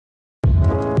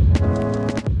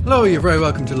Hello, you're very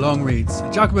welcome to Long Reads, a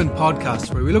Jacobin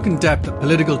podcast where we look in depth at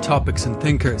political topics and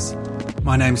thinkers.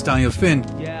 My name's Daniel Finn.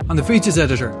 I'm the features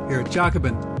editor here at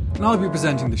Jacobin, and I'll be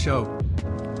presenting the show.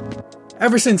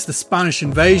 Ever since the Spanish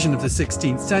invasion of the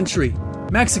 16th century,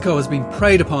 Mexico has been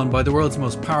preyed upon by the world's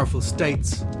most powerful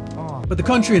states. But the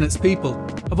country and its people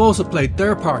have also played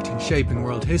their part in shaping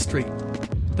world history.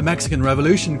 The Mexican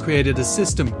Revolution created a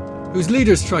system whose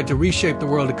leaders tried to reshape the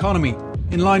world economy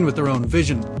in line with their own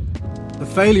vision. The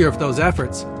failure of those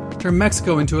efforts turned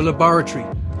Mexico into a laboratory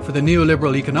for the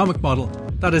neoliberal economic model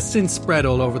that has since spread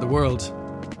all over the world.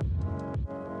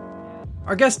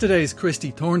 Our guest today is Christy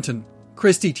Thornton.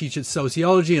 Christy teaches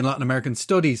sociology and Latin American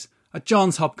studies at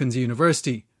Johns Hopkins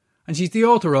University, and she's the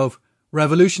author of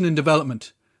Revolution in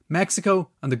Development,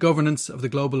 Mexico and the Governance of the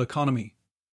Global Economy.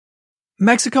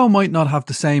 Mexico might not have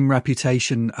the same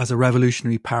reputation as a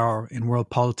revolutionary power in world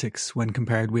politics when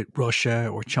compared with Russia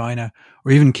or China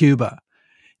or even Cuba.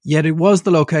 Yet it was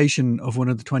the location of one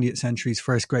of the 20th century's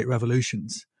first great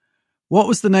revolutions. What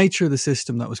was the nature of the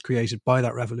system that was created by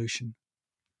that revolution?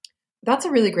 That's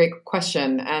a really great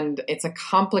question, and it's a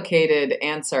complicated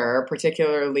answer,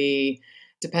 particularly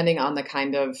depending on the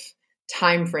kind of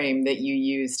time frame that you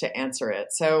use to answer it.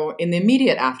 So in the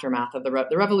immediate aftermath of the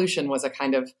revolution was a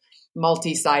kind of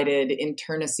multi-sided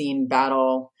internecine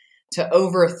battle to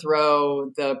overthrow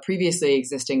the previously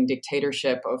existing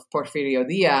dictatorship of Porfirio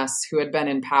Diaz, who had been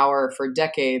in power for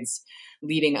decades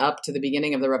leading up to the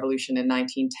beginning of the revolution in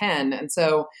 1910. And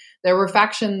so there were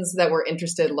factions that were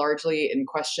interested largely in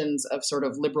questions of sort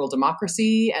of liberal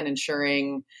democracy and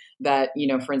ensuring that,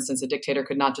 for instance, a dictator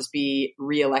could not just be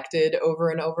reelected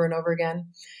over and over and over again.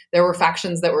 There were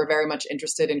factions that were very much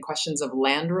interested in questions of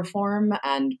land reform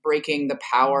and breaking the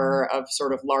power of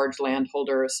sort of large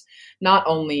landholders, not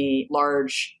only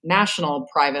large national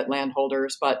private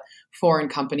landholders, but foreign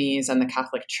companies and the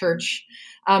Catholic Church.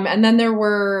 And then there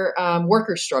were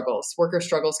worker struggles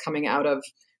coming out of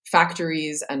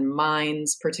factories and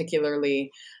mines,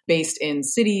 particularly based in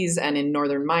cities and in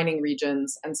northern mining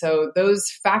regions. And so those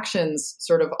factions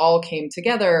sort of all came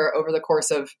together over the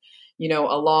course of,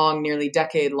 a long, nearly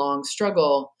decade-long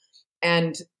struggle.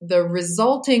 And the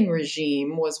resulting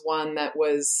regime was one that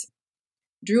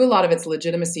drew a lot of its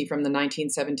legitimacy from the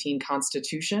 1917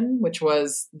 Constitution, which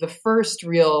was the first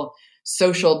real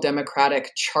social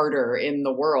democratic charter in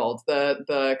the world.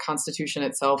 The Constitution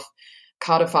itself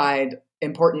codified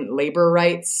important labor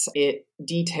rights. It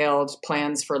detailed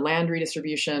plans for land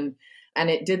redistribution. And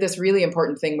it did this really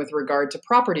important thing with regard to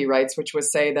property rights, which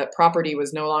was say that property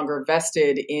was no longer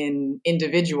vested in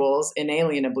individuals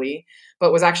inalienably,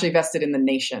 but was actually vested in the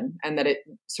nation, and that it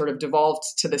sort of devolved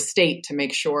to the state to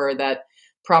make sure that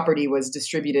property was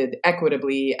distributed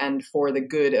equitably and for the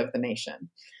good of the nation.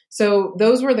 So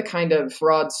those were the kind of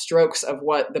broad strokes of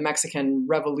what the Mexican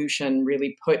Revolution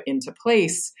really put into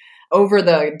place. Over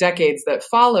the decades that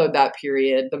followed that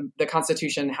period, the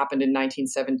Constitution happened in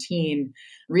 1917.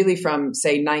 Really from,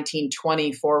 say,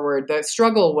 1920 forward, the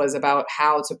struggle was about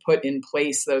how to put in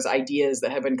place those ideas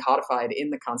that had been codified in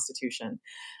the Constitution.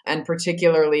 And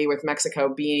particularly with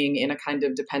Mexico being in a kind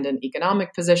of dependent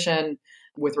economic position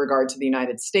with regard to the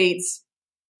United States,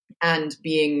 and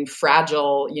being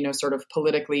fragile, sort of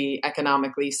politically,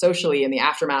 economically, socially in the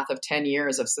aftermath of 10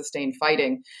 years of sustained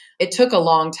fighting. It took a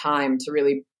long time to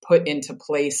really put into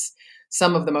place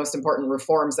some of the most important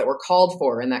reforms that were called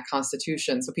for in that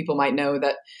constitution. So people might know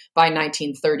that by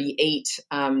 1938,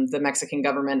 the Mexican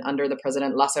government under the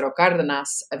president Lázaro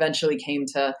Cárdenas eventually came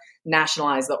to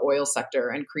nationalize the oil sector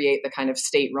and create the kind of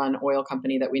state-run oil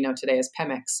company that we know today as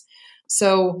Pemex.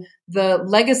 So the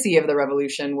legacy of the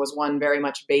revolution was one very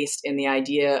much based in the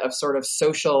idea of sort of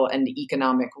social and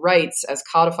economic rights as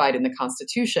codified in the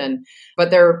Constitution,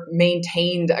 but there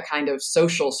maintained a kind of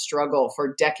social struggle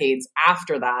for decades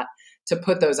after that to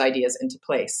put those ideas into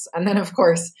place. And then, of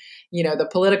course, the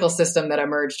political system that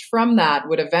emerged from that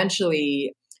would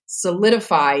eventually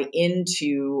solidify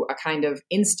into a kind of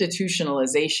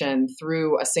institutionalization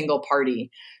through a single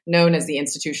party known as the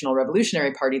Institutional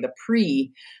Revolutionary Party, the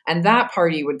PRI. And that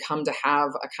party would come to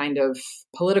have a kind of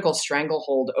political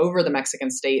stranglehold over the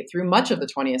Mexican state through much of the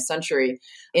 20th century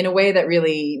in a way that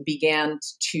really began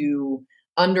to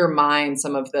undermine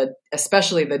some of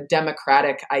especially the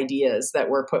democratic ideas that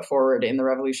were put forward in the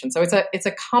revolution. So it's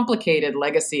a complicated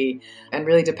legacy, and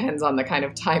really depends on the kind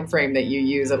of time frame that you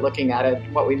use at looking at it,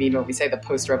 what we mean when we say the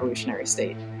post-revolutionary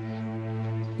state.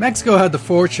 Mexico had the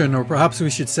fortune, or perhaps we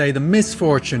should say the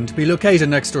misfortune, to be located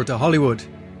next door to Hollywood.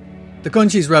 The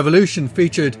country's revolution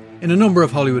featured in a number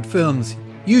of Hollywood films,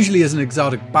 usually as an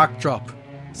exotic backdrop.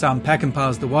 Sam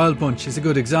Peckinpah's The Wild Bunch is a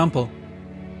good example.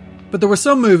 But there were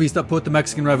some movies that put the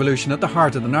Mexican Revolution at the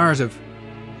heart of the narrative.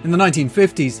 In the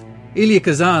 1950s, Elia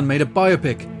Kazan made a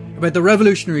biopic about the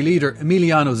revolutionary leader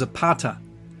Emiliano Zapata,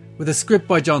 with a script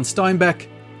by John Steinbeck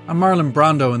and Marlon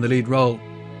Brando in the lead role.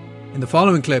 In the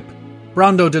following clip,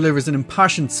 Brando delivers an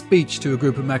impassioned speech to a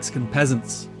group of Mexican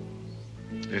peasants.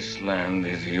 This land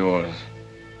is yours,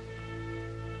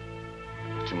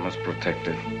 but you must protect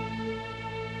it.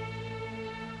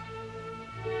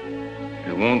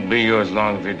 It won't be yours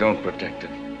long if you don't protect it.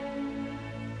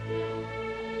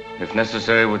 If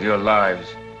necessary, with your lives,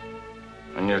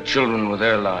 and your children with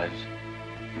their lives.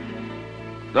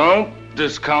 Don't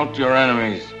discount your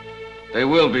enemies. They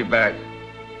will be back.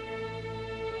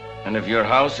 And if your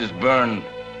house is burned,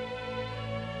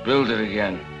 build it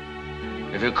again.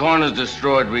 If your corn is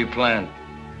destroyed, replant.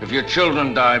 If your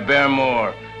children die, bear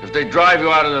more. If they drive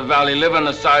you out of the valley, live on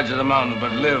the sides of the mountain,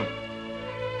 but live.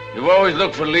 You've always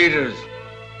looked for leaders,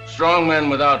 strong men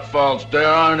without faults. There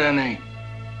aren't any.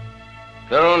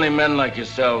 They're only men like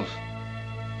yourselves.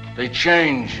 They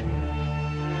change.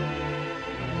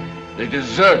 They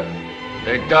desert.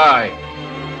 They die.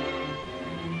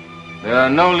 There are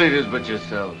no leaders but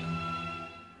yourselves.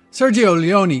 Sergio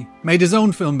Leone made his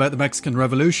own film about the Mexican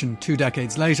Revolution 2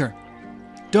 decades later.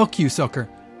 Duck You Sucker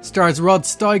stars Rod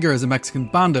Steiger as a Mexican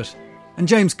bandit and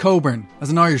James Coburn as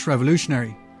an Irish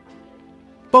revolutionary.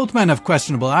 Both men have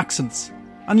questionable accents,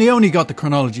 and Leone got the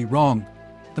chronology wrong.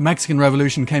 The Mexican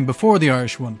Revolution came before the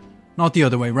Irish one, not the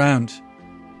other way round.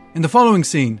 In the following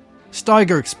scene,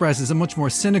 Steiger expresses a much more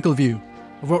cynical view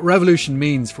of what revolution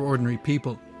means for ordinary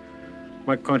people.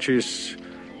 My country is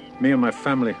me and my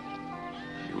family.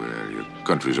 Well, your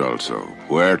country's also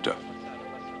Huerta,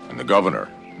 and the governor,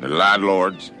 and the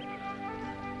landlords,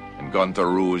 and Gunther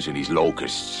Ruse and his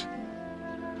locusts.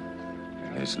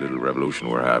 And this little revolution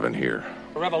we're having here.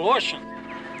 Revolution?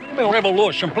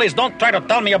 Revolution. Please don't try to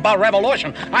tell me about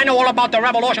revolution. I know all about the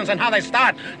revolutions and how they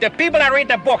start. The people that read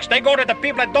the books, they go to the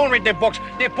people that don't read the books.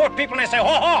 They poor people and they say, ho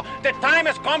ho, the time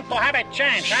has come to have a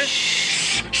change, huh?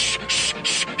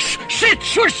 Shit,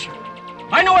 shush!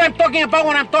 I know what I'm talking about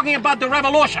when I'm talking about the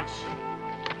revolutions.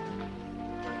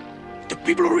 The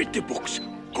people who read the books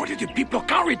go to the people who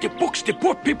can't read the books, the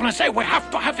poor people, and say, we have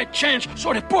to have a change,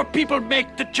 so the poor people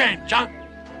make the change, huh?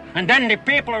 And then the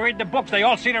people who read the books, they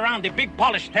all sit around the big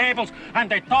polished tables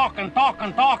and they talk and talk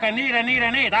and talk and eat and eat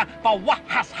and eat. Huh? But what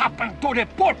has happened to the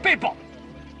poor people?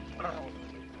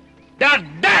 They're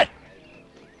dead!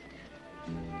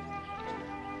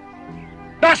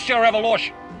 That's your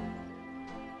revolution.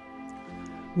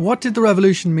 What did the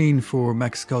revolution mean for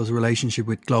Mexico's relationship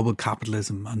with global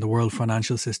capitalism and the world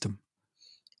financial system?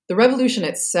 The revolution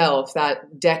itself,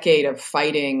 that decade of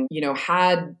fighting,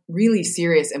 had really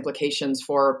serious implications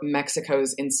for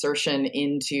Mexico's insertion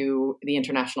into the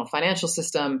international financial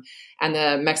system and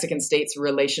the Mexican state's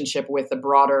relationship with the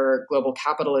broader global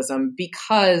capitalism,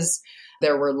 because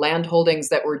there were land holdings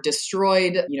that were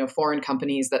destroyed, foreign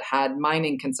companies that had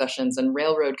mining concessions and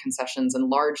railroad concessions and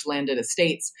large landed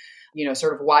estates.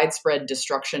 Sort of widespread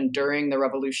destruction during the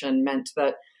revolution meant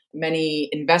that many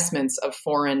investments of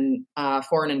foreign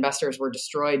investors were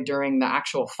destroyed during the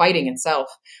actual fighting itself.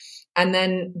 And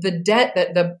then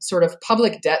the sort of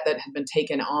public debt that had been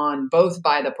taken on both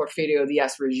by the Porfirio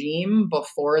Diaz regime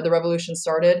before the revolution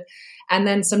started, and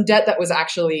then some debt that was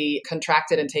actually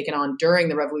contracted and taken on during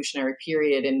the revolutionary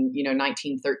period in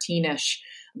 1913-ish.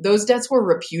 Those debts were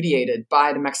repudiated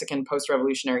by the Mexican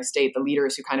post-revolutionary state, the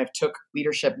leaders who kind of took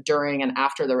leadership during and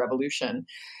after the revolution.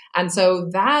 And so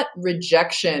that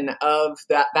rejection of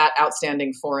that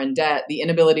outstanding foreign debt, the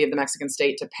inability of the Mexican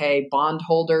state to pay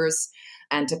bondholders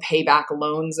and to pay back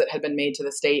loans that had been made to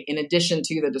the state, in addition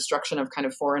to the destruction of kind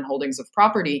of foreign holdings of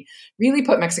property, really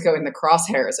put Mexico in the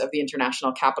crosshairs of the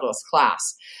international capitalist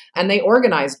class. And they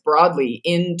organized broadly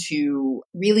into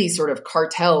really sort of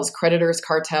cartels, creditors'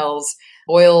 cartels,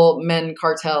 oil men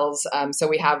cartels. So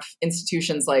we have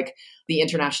institutions like the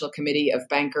International Committee of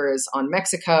Bankers on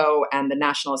Mexico and the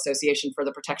National Association for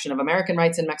the Protection of American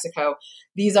Rights in Mexico.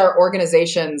 These are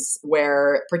organizations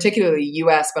where particularly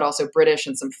US, but also British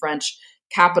and some French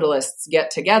capitalists get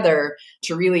together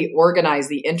to really organize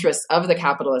the interests of the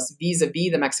capitalists vis-a-vis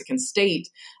the Mexican state.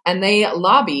 And they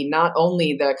lobby not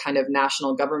only the kind of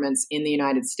national governments in the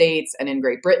United States and in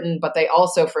Great Britain, but they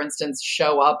also, for instance,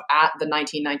 show up at the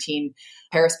 1919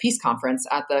 Paris Peace Conference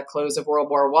at the close of World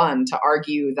War I to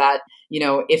argue that,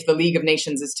 if the League of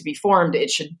Nations is to be formed, it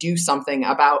should do something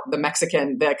about the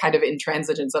kind of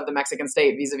intransigence of the Mexican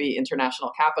state vis-a-vis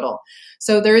international capital.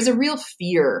 So there is a real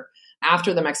fear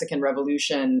after the Mexican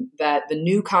Revolution that the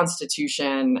new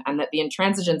constitution and that the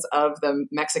intransigence of the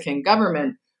Mexican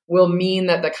government will mean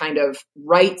that the kind of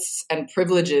rights and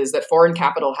privileges that foreign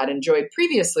capital had enjoyed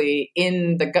previously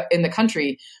in the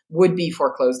country would be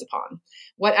foreclosed upon.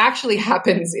 What actually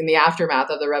happens in the aftermath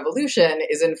of the revolution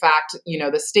is, in fact,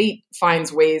 the state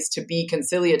finds ways to be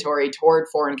conciliatory toward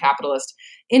foreign capitalist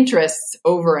interests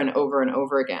over and over and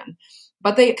over again.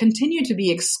 But they continue to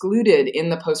be excluded in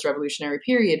the post-revolutionary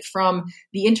period from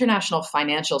the international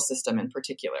financial system in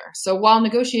particular. So while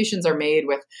negotiations are made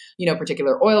with,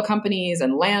 particular oil companies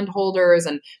and landholders,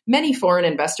 and many foreign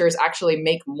investors actually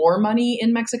make more money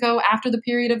in Mexico after the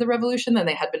period of the revolution than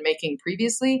they had been making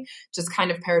previously, which is kind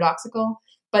of paradoxical.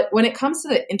 But when it comes to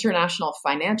the international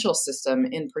financial system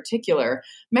in particular,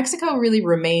 Mexico really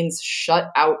remains shut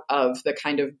out of the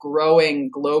kind of growing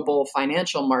global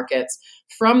financial markets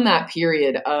from that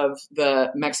period of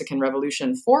the Mexican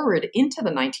Revolution forward into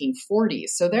the 1940s.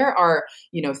 So there are,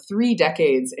 3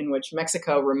 decades in which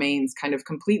Mexico remains kind of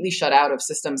completely shut out of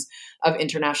systems of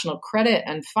international credit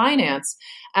and finance.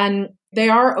 And they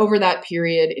are, over that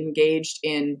period, engaged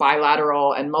in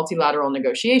bilateral and multilateral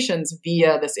negotiations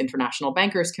via this International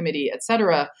Bankers Committee, et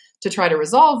cetera, to try to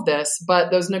resolve this.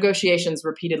 But those negotiations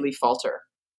repeatedly falter.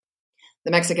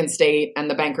 The Mexican state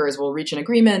and the bankers will reach an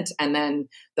agreement, and then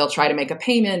they'll try to make a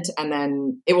payment, and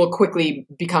then it will quickly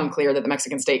become clear that the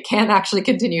Mexican state can't actually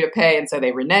continue to pay, and so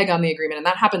they renege on the agreement. And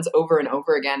that happens over and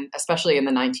over again, especially in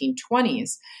the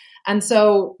 1920s. And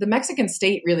so the Mexican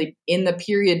state really, in the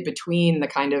period between the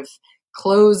kind of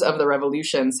close of the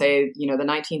revolution, say, the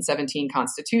 1917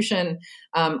 Constitution,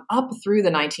 up through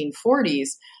the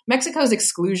 1940s, Mexico's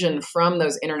exclusion from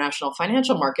those international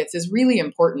financial markets is really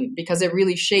important because it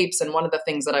really shapes, and one of the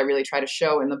things that I really try to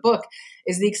show in the book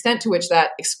is the extent to which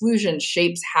that exclusion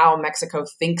shapes how Mexico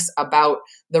thinks about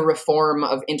the reform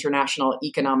of international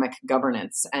economic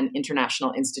governance and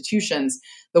international institutions,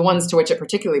 the ones to which it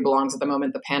particularly belongs at the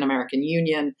moment, the Pan-American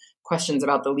Union, questions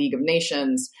about the League of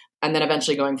Nations, and then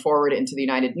eventually going forward into the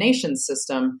United Nations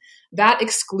system. That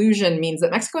exclusion means that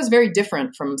Mexico is very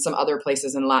different from some other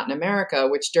places in Latin America,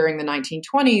 which during the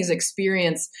 1920s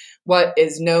experienced what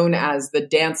is known as the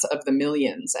dance of the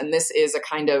millions. And this is a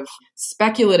kind of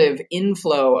speculative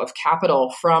inflow of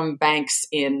capital from banks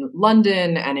in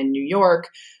London and in New York,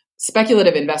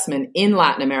 speculative investment in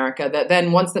Latin America that then,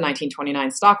 once the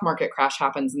 1929 stock market crash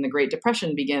happens and the Great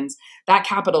Depression begins, that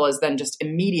capital is then just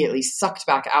immediately sucked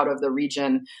back out of the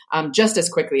region just as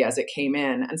quickly as it came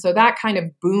in. And so that kind of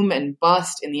boom and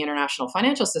bust in the international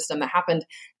financial system that happened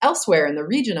elsewhere in the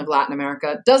region of Latin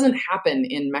America doesn't happen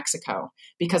in Mexico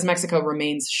because Mexico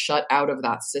remains shut out of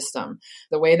that system.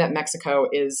 The way that Mexico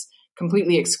is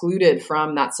completely excluded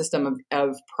from that system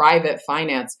of private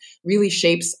finance really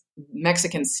shapes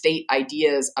Mexican state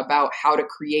ideas about how to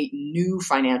create new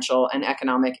financial and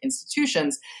economic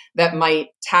institutions that might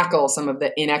tackle some of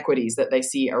the inequities that they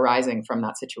see arising from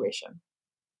that situation.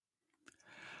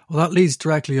 Well, that leads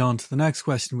directly on to the next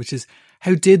question, which is,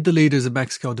 how did the leaders of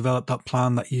Mexico develop that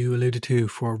plan that you alluded to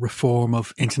for reform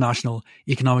of international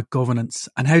economic governance?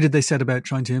 And how did they set about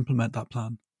trying to implement that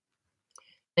plan?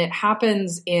 It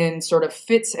happens in sort of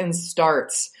fits and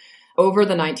starts over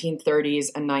the 1930s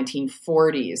and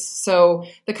 1940s. So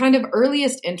the kind of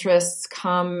earliest interests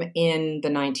come in the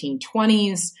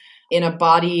 1920s in a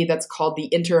body that's called the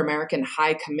Inter-American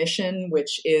High Commission,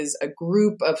 which is a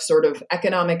group of sort of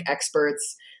economic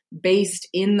experts based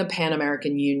in the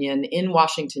Pan-American Union in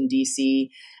Washington,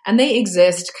 D.C. And they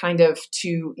exist kind of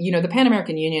to, the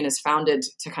Pan-American Union is founded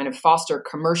to kind of foster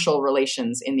commercial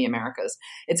relations in the Americas.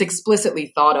 It's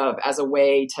explicitly thought of as a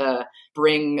way to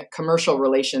bring commercial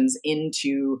relations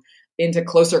into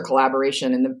closer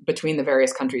collaboration between the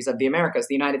various countries of the Americas,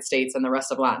 the United States and the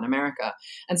rest of Latin America.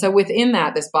 And so within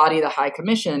that, this body, the High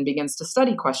Commission, begins to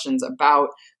study questions about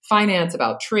finance,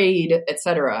 about trade, et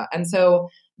cetera. And so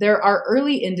there are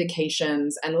early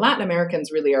indications, and Latin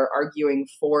Americans really are arguing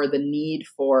for the need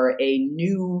for a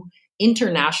new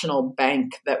international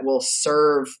bank that will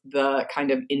serve the kind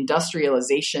of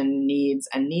industrialization needs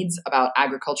and needs about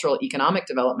agricultural economic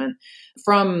development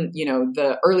from,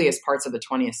 the earliest parts of the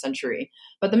 20th century.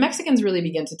 But the Mexicans really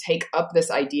begin to take up this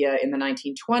idea in the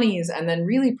 1920s and then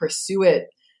really pursue it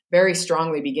very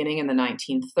strongly beginning in the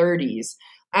 1930s.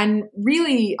 And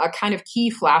really a kind of key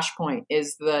flashpoint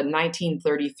is the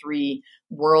 1933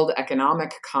 World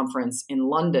Economic Conference in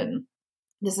London.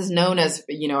 This is known as,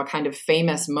 a kind of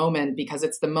famous moment because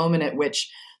it's the moment at which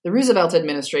the Roosevelt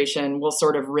administration will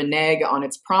sort of renege on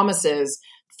its promises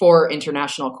for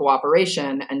international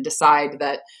cooperation and decide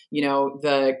that,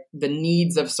 the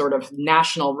needs of sort of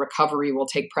national recovery will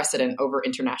take precedent over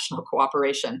international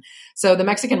cooperation. So the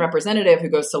Mexican representative who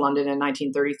goes to London in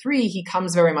 1933, he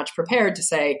comes very much prepared to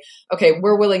say, okay,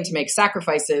 we're willing to make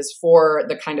sacrifices for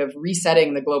the kind of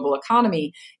resetting the global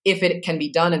economy if it can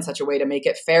be done in such a way to make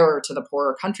it fairer to the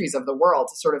poorer countries of the world,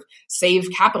 to sort of save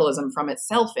capitalism from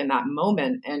itself in that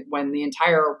moment, and when the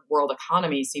entire world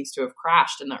economy seems to have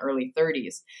crashed in the early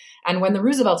 30s. And when the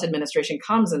Roosevelt administration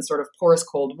comes and sort of pours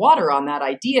cold water on that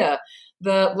idea,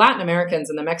 the Latin Americans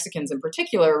and the Mexicans in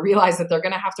particular realize that they're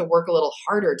going to have to work a little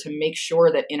harder to make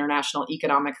sure that international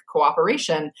economic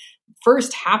cooperation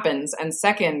first happens and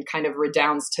second kind of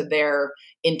redounds to their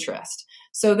interest.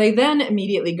 So they then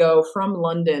immediately go from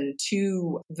London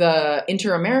to the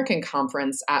Inter-American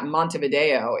Conference at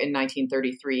Montevideo in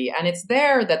 1933. And it's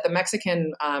there that the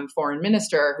Mexican foreign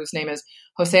minister, whose name is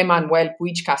José Manuel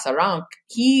Puig Casaranc,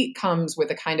 he comes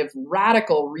with a kind of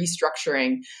radical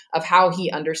restructuring of how he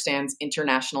understands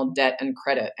international debt and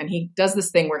credit. And he does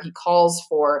this thing where he calls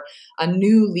for a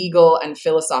new legal and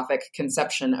philosophic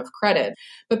conception of credit.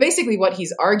 But basically what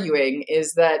he's arguing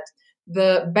is that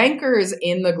the bankers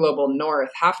in the global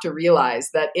north have to realize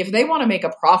that if they want to make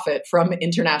a profit from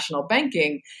international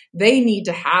banking, they need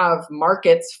to have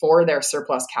markets for their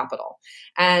surplus capital.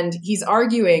 And he's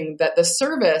arguing that the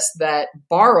service that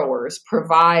borrowers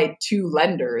provide to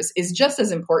lenders is just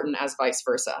as important as vice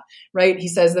versa, right? He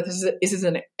says that this is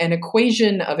an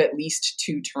equation of at least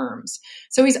two terms.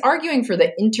 So he's arguing for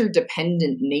the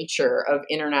interdependent nature of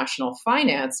international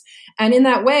finance. And in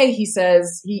that way, he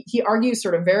says, he argues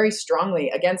sort of very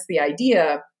strongly against the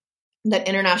idea that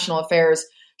international affairs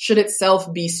should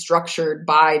itself be structured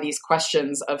by these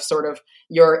questions of sort of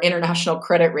your international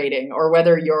credit rating or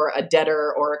whether you're a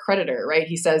debtor or a creditor, right?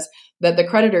 He says that the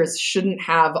creditors shouldn't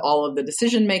have all of the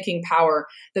decision-making power,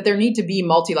 that there need to be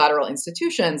multilateral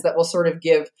institutions that will sort of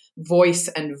give voice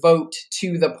and vote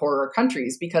to the poorer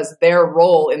countries because their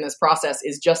role in this process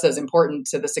is just as important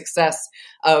to the success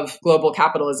of global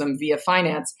capitalism via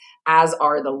finance as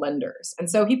are the lenders. And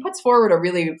so he puts forward a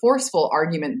really forceful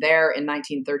argument there in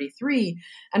 1933.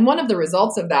 And one of the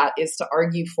results of that is to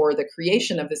argue for the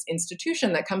creation of this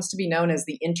institution that comes to be known as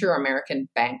the Inter-American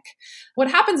Bank.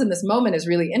 What happens in this moment is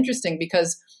really interesting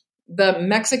because the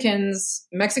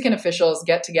Mexican officials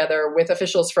get together with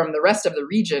officials from the rest of the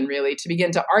region, really, to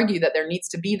begin to argue that there needs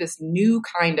to be this new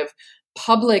kind of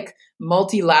public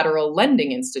multilateral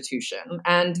lending institution.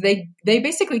 And they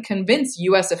basically convince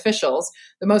U.S. officials,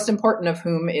 the most important of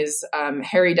whom is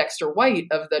Harry Dexter White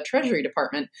of the Treasury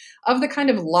Department, of the kind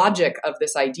of logic of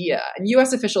this idea. And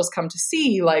U.S. officials come to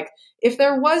see, like, if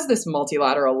there was this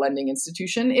multilateral lending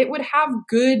institution, it would have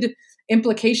good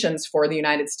implications for the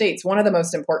United States. One of the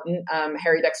most important,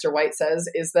 Harry Dexter White says,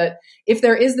 is that if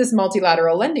there is this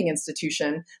multilateral lending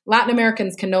institution, Latin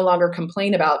Americans can no longer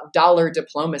complain about dollar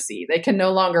diplomacy. They can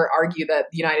no longer argue that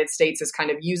the United States is kind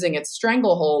of using its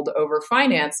stranglehold over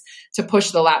finance to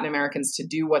push the Latin Americans to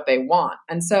do what they want.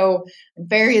 And so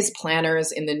various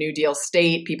planners in the New Deal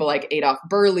state, people like Adolf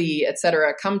Burley, et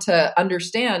cetera, come to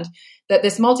understand that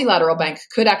this multilateral bank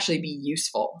could actually be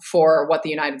useful for what the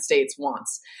United States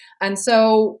wants. And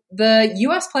so the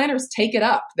U.S. planners take it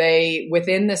up. They,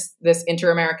 within this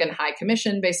Inter-American High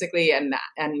Commission, basically, and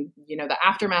the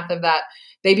aftermath of that,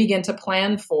 they begin to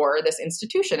plan for this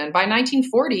institution. And by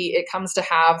 1940, it comes to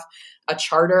have a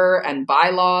charter and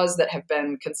bylaws that have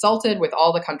been consulted with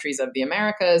all the countries of the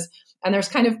Americas. And there's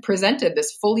kind of presented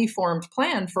this fully formed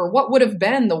plan for what would have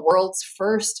been the world's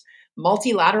first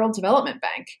multilateral development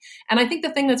bank. And I think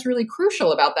the thing that's really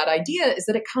crucial about that idea is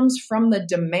that it comes from the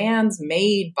demands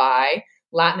made by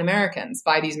Latin Americans,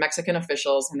 by these Mexican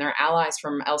officials and their allies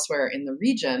from elsewhere in the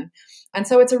region. And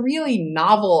so it's a really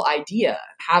novel idea,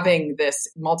 having this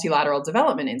multilateral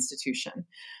development institution.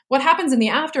 What happens in the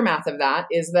aftermath of that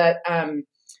is that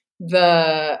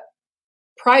the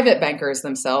private bankers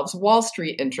themselves, Wall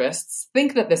Street interests,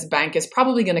 think that this bank is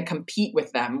probably going to compete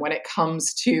with them when it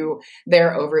comes to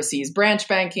their overseas branch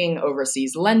banking,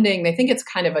 overseas lending. They think it's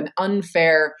kind of an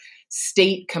unfair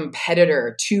state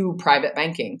competitor to private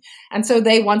banking. And so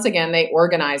they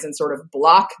organize and sort of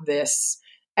block this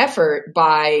effort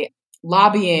by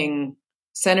lobbying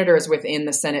senators within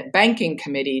the Senate Banking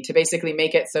Committee to basically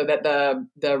make it so that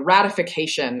the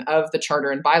ratification of the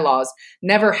charter and bylaws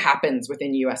never happens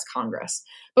within U.S. Congress.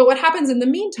 But what happens in the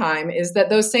meantime is that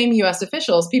those same U.S.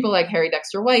 officials, people like Harry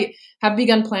Dexter White, have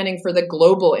begun planning for the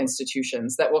global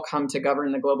institutions that will come to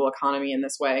govern the global economy in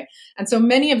this way. And so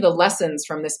many of the lessons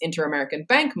from this Inter-American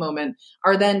Bank moment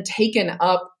are then taken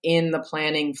up in the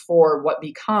planning for what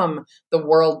become the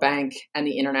World Bank and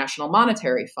the International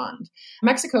Monetary Fund.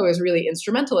 Mexico is really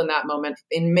instrumental in that moment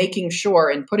in making sure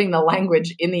and putting the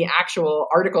language in the actual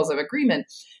Articles of Agreement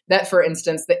that, for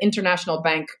instance, the International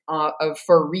Bank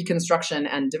for Reconstruction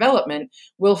and Development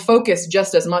will focus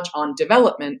just as much on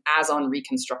development as on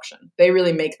reconstruction. They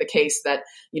really make the case that,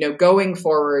 going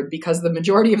forward, because the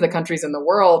majority of the countries in the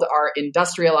world are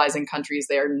industrializing countries,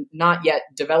 they are not yet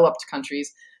developed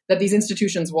countries, that these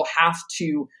institutions will have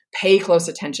to pay close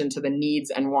attention to the needs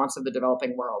and wants of the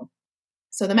developing world.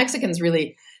 So the Mexicans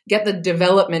really get the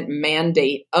development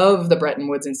mandate of the Bretton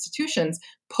Woods institutions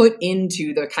put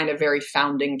into the kind of very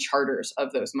founding charters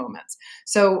of those moments.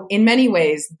 So in many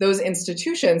ways, those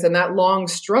institutions and that long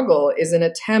struggle is an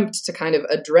attempt to kind of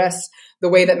address the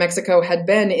way that Mexico had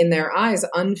been, in their eyes,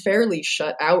 unfairly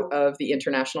shut out of the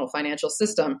international financial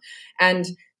system, and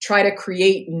try to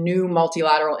create new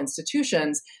multilateral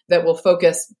institutions that will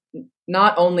focus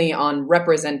not only on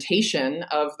representation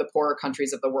of the poorer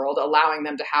countries of the world, allowing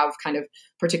them to have kind of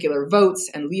particular votes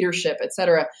and leadership, et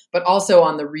cetera, but also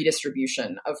on the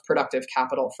redistribution of productive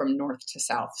capital from north to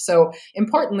south. So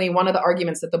importantly, one of the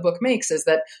arguments that the book makes is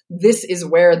that this is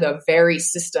where the very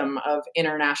system of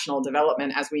international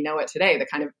development as we know it today, the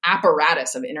kind of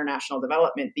apparatus of international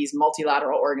development, these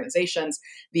multilateral organizations,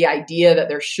 the idea that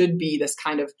there should be this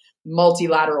kind of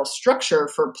multilateral structure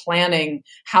for planning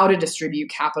how to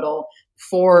distribute capital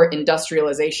for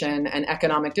industrialization and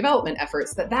economic development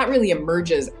efforts, that really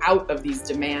emerges out of these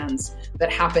demands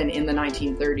that happen in the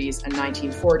 1930s and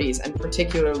 1940s, and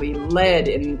particularly led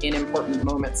in important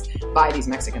moments by these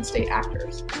Mexican state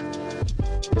actors.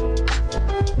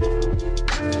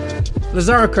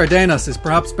 Lázaro Cárdenas is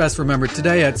perhaps best remembered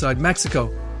today outside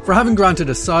Mexico for having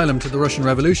granted asylum to the Russian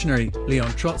revolutionary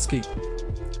Leon Trotsky.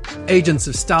 Agents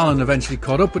of Stalin eventually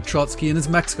caught up with Trotsky in his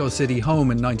Mexico City home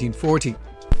in 1940.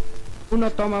 Uno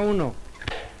toma uno.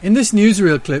 In this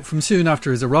newsreel clip from soon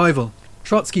after his arrival,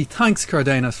 Trotsky thanks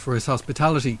Cárdenas for his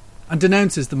hospitality and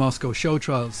denounces the Moscow show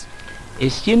trials.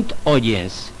 Esteemed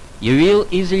audience, you will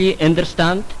easily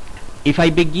understand if I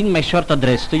begin my short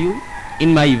address to you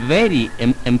in my very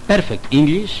imperfect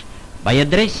English by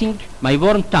addressing my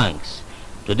warm thanks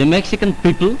to the Mexican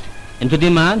people and to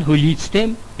the man who leads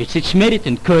them with such merit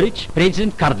and courage,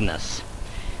 President Cárdenas.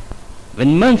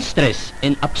 When monstrous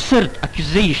and absurd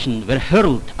accusations were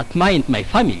hurled at me and my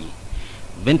family,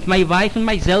 when my wife and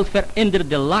myself were under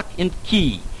the lock and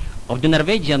key of the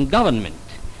Norwegian government,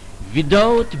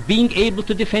 without being able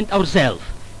to defend ourselves,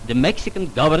 the Mexican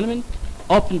government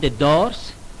opened the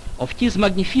doors of his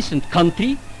magnificent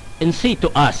country and said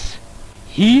to us,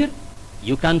 here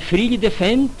you can freely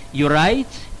defend your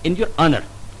rights and your honor.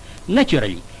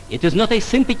 Naturally, it is not a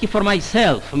sympathy for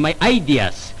myself, my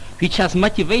ideas, which has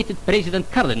motivated President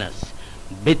Cárdenas,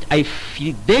 but a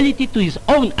fidelity to his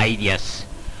own ideas.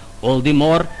 All the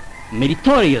more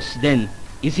meritorious, then,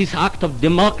 is his act of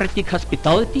democratic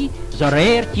hospitality, so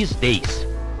rare these days.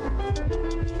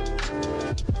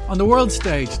 On the world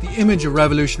stage, the image of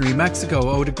revolutionary Mexico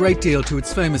owed a great deal to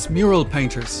its famous mural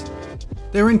painters.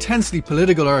 They were intensely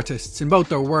political artists in both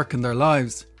their work and their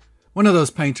lives. One of those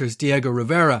painters, Diego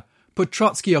Rivera, put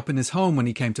Trotsky up in his home when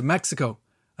he came to Mexico.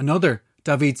 Another,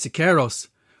 David Siqueiros,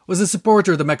 was a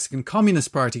supporter of the Mexican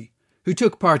Communist Party, who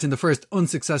took part in the first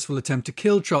unsuccessful attempt to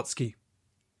kill Trotsky.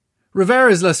 Rivera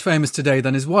is less famous today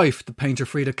than his wife, the painter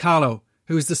Frida Kahlo,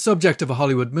 who is the subject of a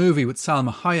Hollywood movie with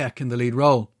Salma Hayek in the lead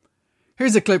role.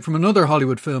 Here's a clip from another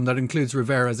Hollywood film that includes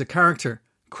Rivera as a character,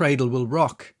 Cradle Will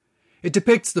Rock. It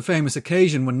depicts the famous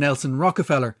occasion when Nelson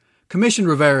Rockefeller commissioned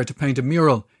Rivera to paint a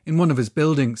mural in one of his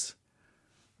buildings.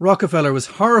 Rockefeller was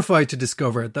horrified to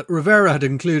discover that Rivera had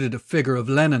included a figure of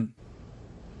Lenin.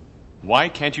 Why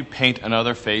can't you paint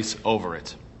another face over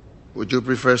it? Would you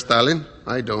prefer Stalin?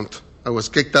 I don't. I was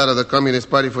kicked out of the Communist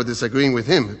Party for disagreeing with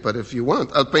him, but if you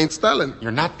want, I'll paint Stalin.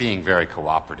 You're not being very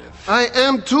cooperative. I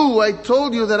am too. I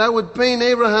told you that I would paint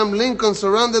Abraham Lincoln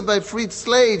surrounded by freed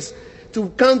slaves to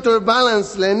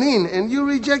counterbalance Lenin, and you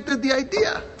rejected the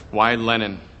idea. Why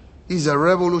Lenin? He's a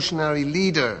revolutionary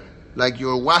leader, like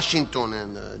your Washington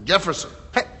and Jefferson.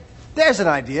 Hey, there's an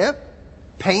idea.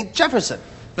 Paint Jefferson.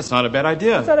 That's not a bad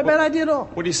idea. It's not a bad idea at all.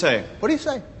 What do you say? What do you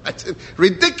say? That's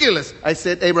ridiculous. I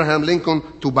said Abraham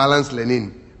Lincoln to balance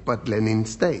Lenin, but Lenin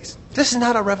stays. This is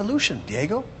not a revolution,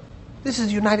 Diego. This is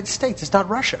the United States. It's not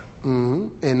Russia.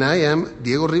 Mm-hmm. And I am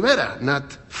Diego Rivera,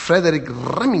 not Frederick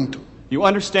Remington. You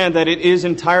understand that it is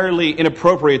entirely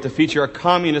inappropriate to feature a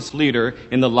communist leader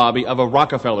in the lobby of a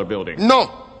Rockefeller building. No,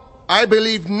 I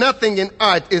believe nothing in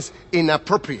art is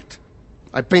inappropriate.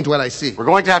 I paint what I see. We're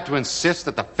going to have to insist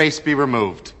that the face be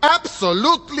removed.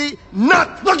 Absolutely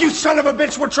not! Look, you son of a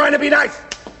bitch, we're trying to be nice.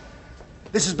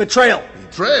 This is betrayal.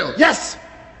 Betrayal? Yes!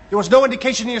 There was no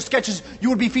indication in your sketches you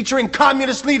would be featuring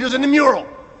communist leaders in the mural.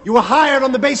 You were hired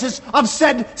on the basis of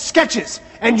said sketches,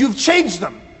 and you've changed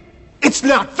them. It's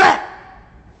not fair!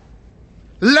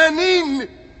 Lenin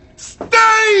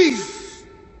stays!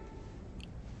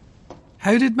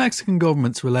 How did Mexican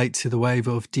governments relate to the wave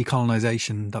of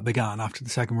decolonization that began after the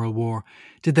Second World War?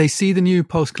 Did they see the new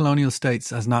post-colonial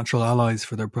states as natural allies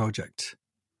for their project?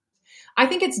 I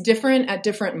think it's different at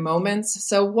different moments.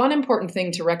 So one important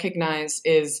thing to recognize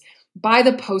is by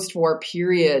the post-war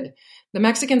period, the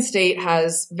Mexican state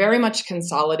has very much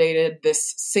consolidated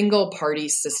this single-party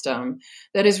system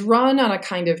that is run on a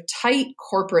kind of tight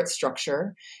corporate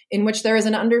structure in which there is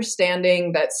an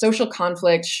understanding that social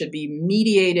conflict should be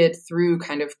mediated through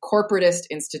kind of corporatist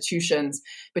institutions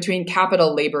between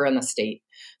capital, labor, and the state.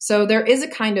 So there is a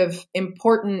kind of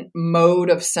important mode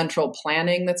of central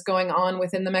planning that's going on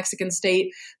within the Mexican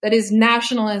state that is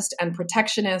nationalist and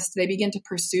protectionist. They begin to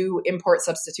pursue import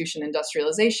substitution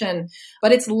industrialization,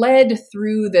 but it's led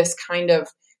through this kind of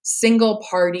single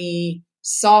party,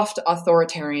 soft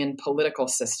authoritarian political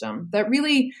system that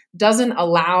really doesn't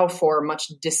allow for much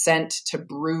dissent to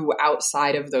brew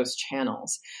outside of those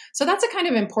channels. So that's a kind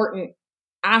of important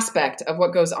aspect of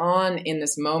what goes on in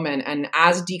this moment. And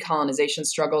as decolonization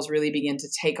struggles really begin to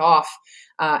take off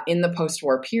in the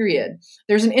post-war period,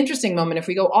 there's an interesting moment. If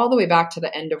we go all the way back to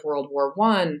the end of World War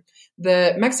I,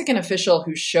 the Mexican official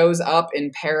who shows up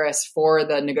in Paris for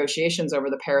the negotiations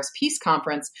over the Paris Peace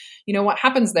Conference, what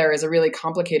happens there is a really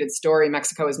complicated story.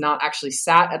 Mexico is not actually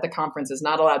sat at the conference, is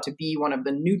not allowed to be one of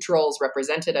the neutrals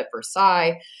represented at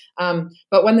Versailles.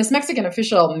 But when this Mexican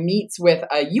official meets with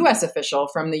a U.S. official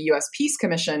from the U.S. Peace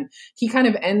Commission, he kind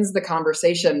of ends the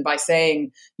conversation by saying,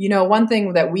 one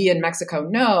thing that we in Mexico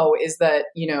know is that,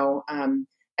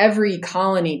 every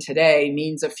colony today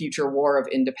means a future war of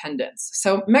independence.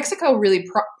 So Mexico really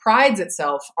prides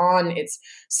itself on its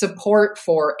support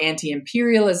for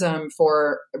anti-imperialism,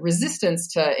 for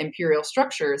resistance to imperial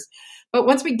structures. But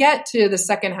once we get to the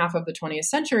second half of the 20th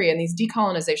century and these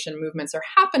decolonization movements are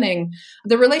happening,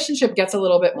 the relationship gets a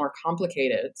little bit more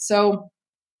complicated. So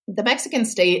the Mexican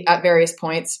state at various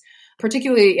points,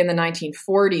 particularly in the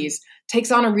 1940s,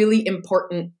 takes on a really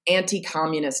important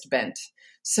anti-communist bent.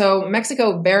 So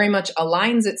Mexico very much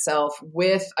aligns itself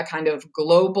with a kind of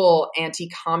global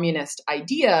anti-communist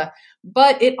idea,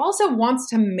 but it also wants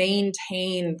to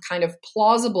maintain kind of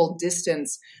plausible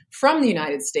distance from the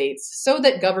United States so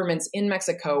that governments in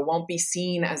Mexico won't be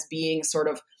seen as being sort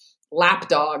of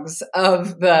lapdogs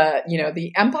of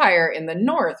the empire in the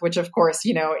north, which of course,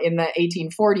 in the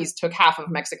 1840s took half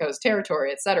of Mexico's territory,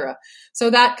 et cetera. So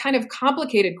that kind of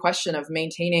complicated question of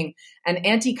maintaining an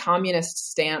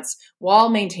anti-communist stance while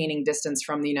maintaining distance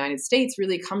from the United States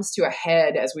really comes to a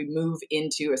head as we move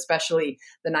into especially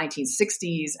the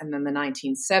 1960s and then the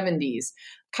 1970s.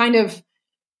 Kind of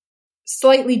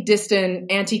slightly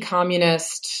distant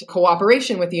anti-communist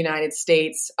cooperation with the United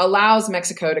States allows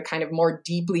Mexico to kind of more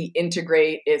deeply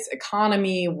integrate its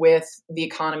economy with the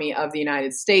economy of the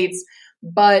United States.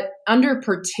 But under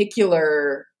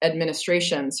particular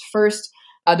administrations, first,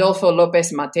 Adolfo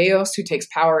López Mateos, who takes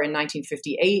power in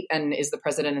 1958 and is the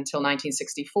president until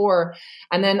 1964.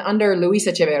 And then under Luis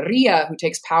Echeverría, who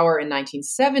takes power in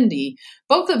 1970,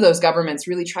 both of those governments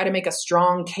really try to make a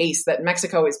strong case that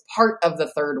Mexico is part of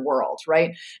the third world,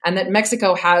 right? And that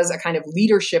Mexico has a kind of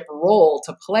leadership role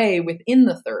to play within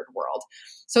the third world.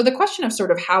 So the question of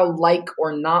sort of how like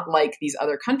or not like these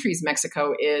other countries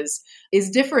Mexico is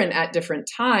different at different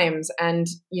times. And,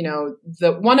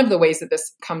 one of the ways that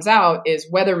this comes out is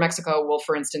whether Mexico will,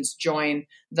 for instance, join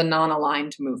the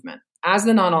non-aligned movement. As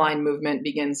the non-aligned movement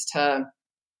begins to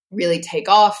really take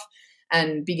off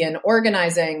and begin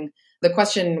organizing, the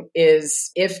question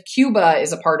is, if Cuba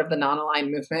is a part of the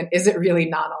non-aligned movement, is it really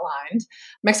non-aligned?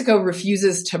 Mexico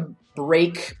refuses to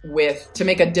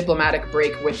make a diplomatic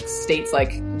break with states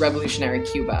like revolutionary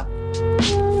Cuba.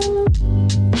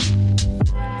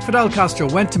 Fidel Castro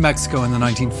went to Mexico in the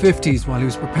 1950s while he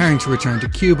was preparing to return to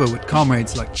Cuba with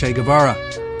comrades like Che Guevara.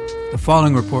 The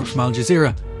following report from Al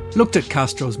Jazeera looked at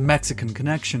Castro's Mexican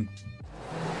connection.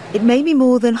 It may be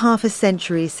more than half a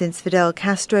century since Fidel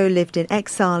Castro lived in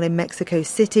exile in Mexico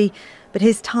City, but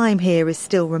his time here is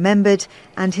still remembered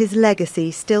and his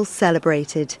legacy still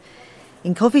celebrated.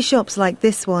 In coffee shops like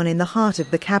this one in the heart of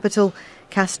the capital,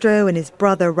 Castro and his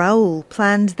brother Raúl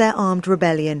planned their armed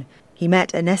rebellion. He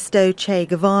met Ernesto Che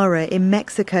Guevara in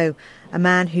Mexico, a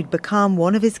man who'd become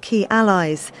one of his key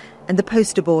allies and the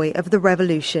poster boy of the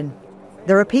revolution.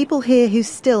 There are people here who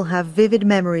still have vivid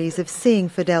memories of seeing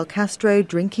Fidel Castro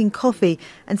drinking coffee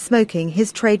and smoking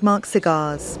his trademark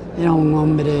cigars. Era un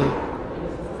hombre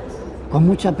con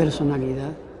mucha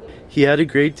personalidad. He had a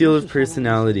great deal of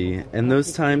personality, and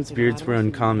those times beards were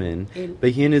uncommon,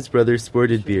 but he and his brother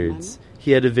sported beards.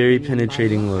 He had a very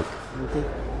penetrating look.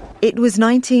 It was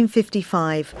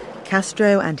 1955.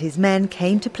 Castro and his men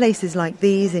came to places like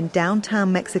these in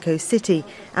downtown Mexico City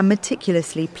and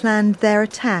meticulously planned their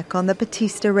attack on the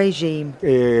Batista regime.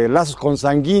 There's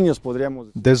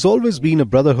always been a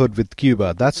brotherhood with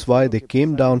Cuba. That's why they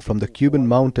came down from the Cuban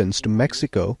mountains to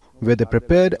Mexico, where they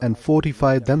prepared and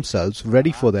fortified themselves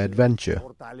ready for their adventure.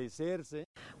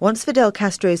 Once Fidel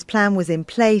Castro's plan was in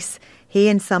place, he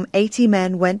and some 80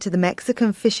 men went to the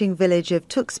Mexican fishing village of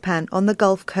Tuxpan on the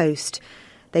Gulf Coast.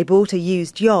 They bought a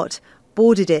used yacht,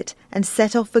 boarded it and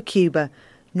set off for Cuba,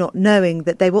 not knowing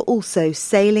that they were also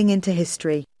sailing into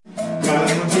history. In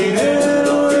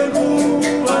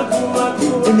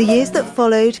the years that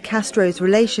followed, Castro's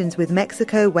relations with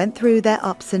Mexico went through their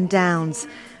ups and downs,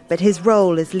 but his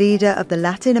role as leader of the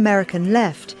Latin American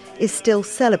left is still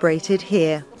celebrated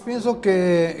here.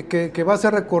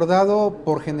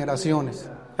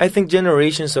 I think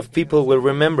generations of people will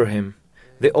remember him.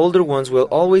 The older ones will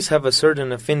always have a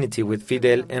certain affinity with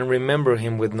Fidel and remember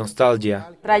him with nostalgia.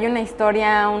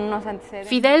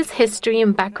 Fidel's history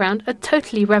and background are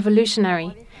totally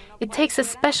revolutionary. It takes a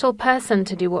special person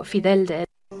to do what Fidel did.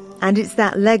 And it's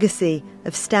that legacy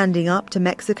of standing up to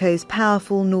Mexico's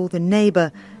powerful northern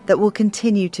neighbour that will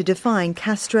continue to define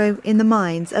Castro in the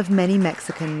minds of many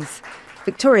Mexicans.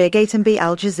 Victoria Gatenby,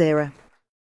 Al Jazeera.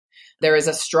 There is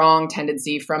a strong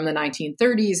tendency from the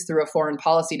 1930s through a foreign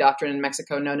policy doctrine in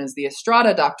Mexico known as the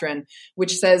Estrada Doctrine,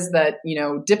 which says that,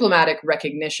 diplomatic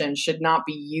recognition should not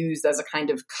be used as a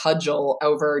kind of cudgel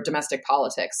over domestic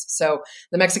politics. So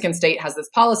the Mexican state has this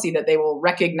policy that they will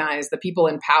recognize the people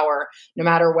in power, no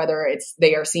matter whether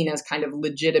they are seen as kind of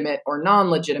legitimate or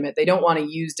non-legitimate. They don't want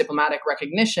to use diplomatic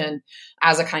recognition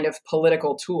as a kind of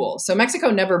political tool. So Mexico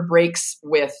never breaks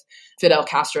with Fidel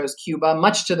Castro's Cuba,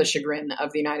 much to the chagrin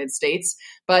of the United States.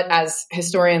 But as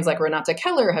historians like Renata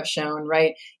Keller have shown,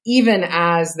 right, even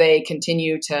as they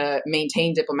continue to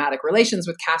maintain diplomatic relations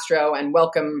with Castro and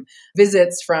welcome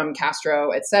visits from Castro,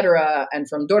 et cetera, and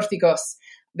from Dorticos,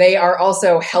 they are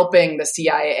also helping the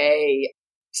CIA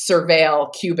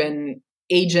surveil Cuban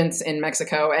agents in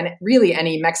Mexico and really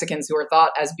any Mexicans who are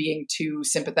thought as being too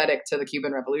sympathetic to the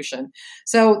Cuban Revolution.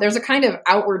 So there's a kind of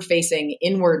outward-facing,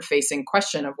 inward-facing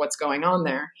question of what's going on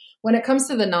there. When it comes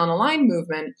to the non-aligned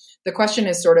movement, the question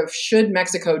is sort of, should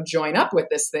Mexico join up with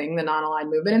this thing, the non-aligned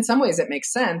movement? In some ways it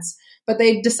makes sense, but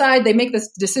they make this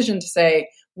decision to say,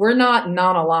 we're not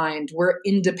non-aligned, we're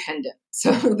independent.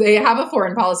 So they have a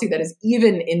foreign policy that is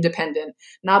even independent,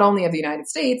 not only of the United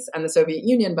States and the Soviet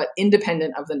Union, but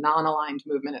independent of the non-aligned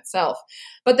movement itself.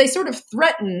 But they sort of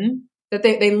threaten that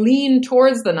they lean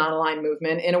towards the non-aligned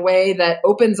movement in a way that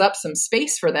opens up some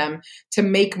space for them to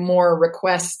make more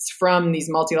requests from these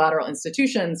multilateral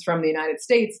institutions, from the United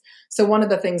States. So one of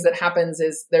the things that happens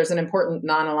is there's an important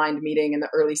non-aligned meeting in the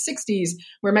early 60s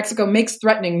where Mexico makes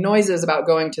threatening noises about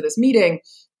going to this meeting.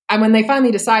 And when they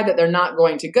finally decide that they're not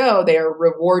going to go, they are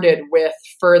rewarded with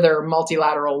further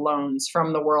multilateral loans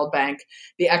from the World Bank,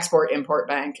 the Export-Import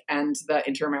Bank, and the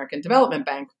Inter-American Development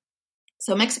Bank.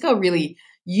 So Mexico really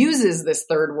uses this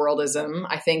third worldism,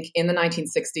 I think, in the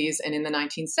 1960s and in the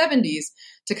 1970s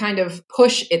to kind of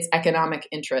push its economic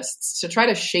interests, to try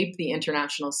to shape the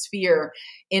international sphere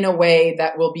in a way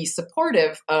that will be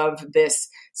supportive of this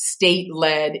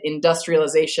state-led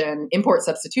industrialization, import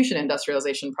substitution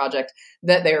industrialization project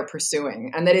that they are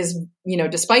pursuing. And that is,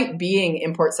 despite being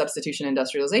import substitution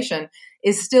industrialization,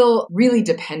 is still really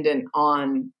dependent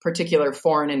on particular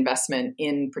foreign investment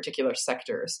in particular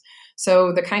sectors.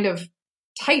 So the kind of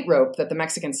tightrope that the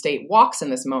Mexican state walks in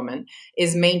this moment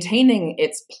is maintaining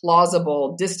its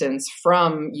plausible distance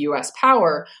from U.S.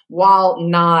 power while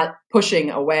not pushing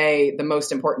away the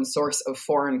most important source of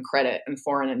foreign credit and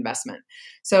foreign investment.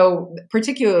 So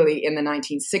particularly in the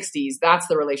 1960s, that's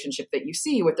the relationship that you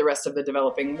see with the rest of the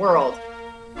developing world.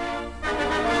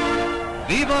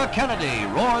 Viva Kennedy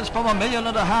roars from 1.5 million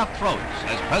throats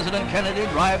as President Kennedy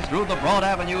drives through the broad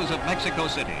avenues of Mexico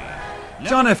City.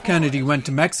 John F. Kennedy went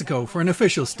to Mexico for an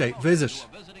official state visit.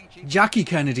 Jackie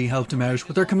Kennedy helped him out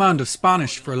with her command of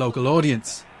Spanish for a local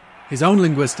audience. His own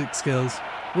linguistic skills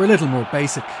were a little more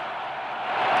basic.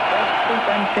 Estos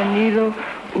han tenido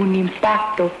un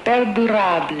impacto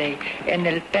perdurable en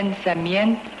el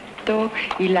pensamiento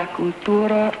y la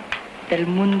cultura del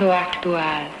mundo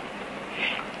actual.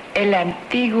 El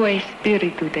antiguo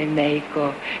espíritu de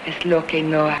México es lo que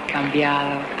no ha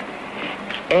cambiado.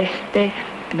 Este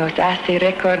nos hace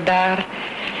recordar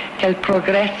que el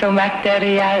progreso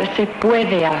material se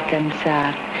puede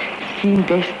alcanzar sin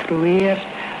destruir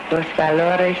los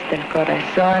valores del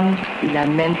corazón y la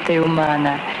mente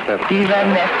humana. ¡Viva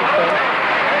México!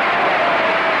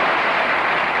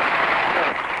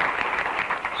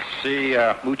 Sí,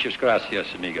 muchas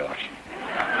gracias, amigos.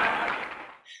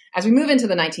 As we move into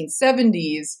the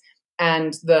 1970s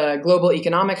and the global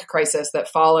economic crisis that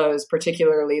follows,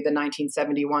 particularly the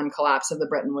 1971 collapse of the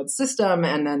Bretton Woods system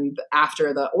and then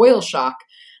after the oil shock,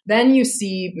 then you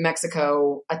see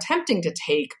Mexico attempting to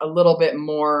take a little bit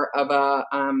more of a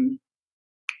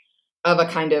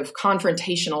kind of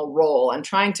confrontational role and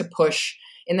trying to push.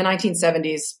 In the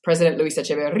 1970s, President Luis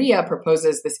Echeverría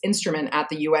proposes this instrument at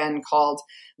the UN called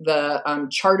the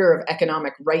Charter of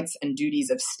Economic Rights and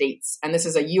Duties of States. And this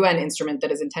is a UN instrument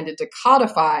that is intended to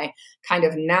codify kind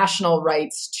of national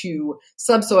rights to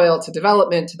subsoil, to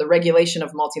development, to the regulation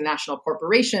of multinational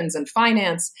corporations and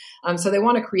finance. So they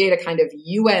want to create a kind of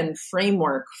UN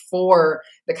framework for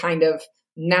the kind of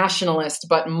nationalist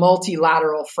but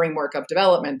multilateral framework of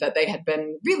development that they had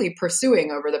been really pursuing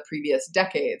over the previous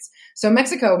decades. So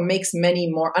Mexico makes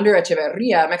many more, under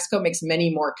Echeverría, Mexico makes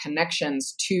many more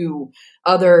connections to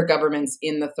other governments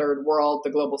in the third world,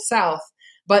 the global south,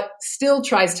 but still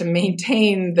tries to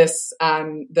maintain this,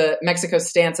 the Mexico's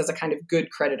stance as a kind of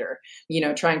good creditor,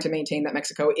 trying to maintain that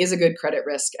Mexico is a good credit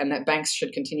risk and that banks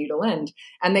should continue to lend.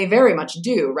 And they very much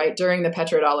do, right? During the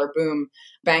petrodollar boom,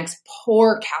 banks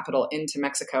pour capital into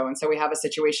Mexico. And so we have a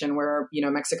situation where,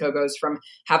 Mexico goes from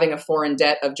having a foreign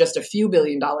debt of just a few $1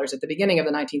 billion at the beginning of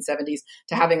the 1970s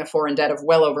to having a foreign debt of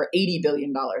well over $80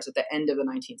 billion at the end of the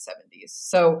 1970s.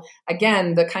 So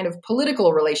again, the kind of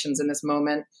political relations in this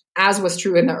moment, as was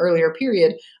true in the earlier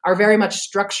period, are very much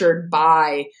structured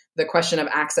by the question of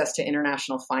access to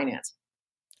international finance.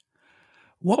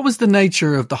 What was the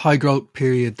nature of the high growth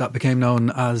period that became known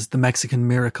as the Mexican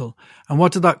Miracle? And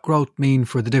what did that growth mean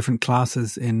for the different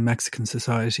classes in Mexican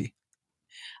society?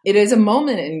 It is a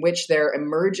moment in which there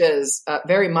emerges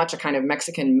very much a kind of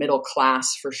Mexican middle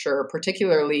class, for sure,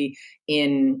 particularly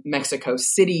in Mexico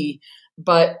City.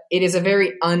 But it is a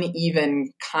very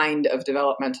uneven kind of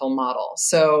developmental model.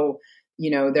 So,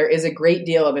 there is a great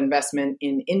deal of investment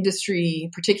in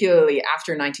industry, particularly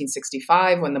after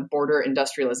 1965, when the border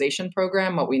industrialization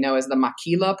program, what we know as the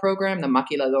Maquila program, the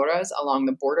maquiladoras along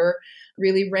the border,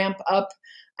 really ramp up.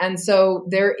 And so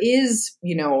there is,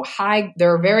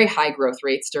 there are very high growth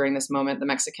rates during this moment, the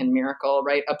Mexican Miracle,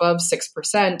 right? Above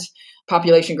 6%.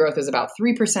 Population growth is about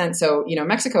 3%. So,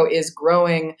 Mexico is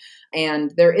growing,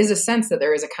 and there is a sense that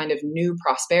there is a kind of new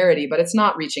prosperity, but it's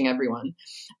not reaching everyone.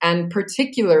 And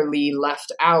particularly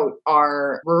left out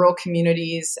are rural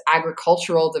communities,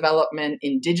 agricultural development,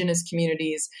 indigenous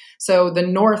communities. So the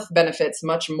North benefits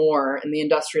much more in the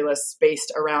industrialists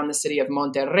based around the city of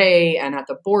Monterrey and at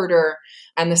the border,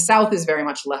 and the South is very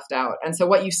much left out. And so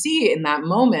what you see in that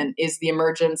moment is the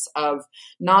emergence of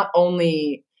not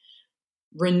only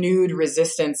renewed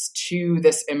resistance to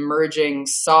this emerging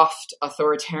soft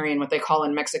authoritarian, what they call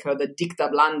in Mexico, the dicta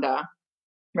blanda,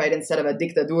 right? Instead of a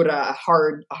dictadura, a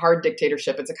hard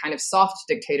dictatorship, it's a kind of soft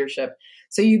dictatorship.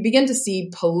 So you begin to see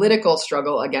political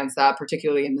struggle against that,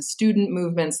 particularly in the student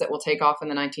movements that will take off in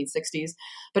the 1960s.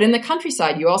 But in the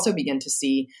countryside, you also begin to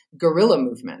see guerrilla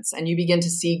movements, and you begin to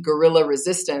see guerrilla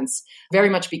resistance very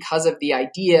much because of the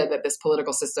idea that this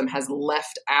political system has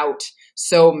left out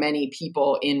so many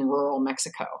people in rural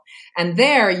Mexico. And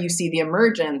there you see the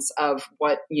emergence of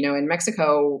what, in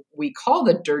Mexico we call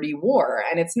the dirty war.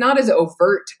 And it's not as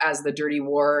overt as the dirty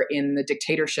war in the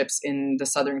dictatorships in the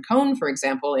Southern Cone, for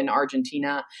example, in Argentina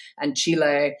and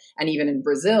Chile, and even in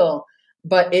Brazil.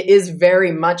 But it is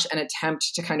very much an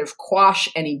attempt to kind of quash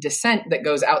any dissent that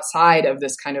goes outside of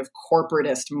this kind of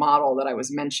corporatist model that I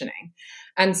was mentioning.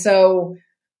 And so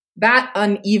that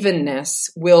unevenness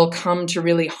will come to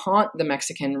really haunt the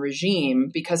Mexican regime,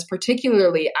 because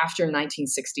particularly after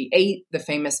 1968, the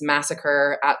famous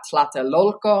massacre at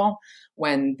Tlatelolco,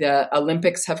 when the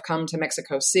Olympics have come to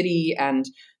Mexico City and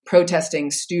protesting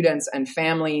students and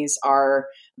families are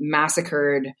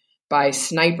massacred by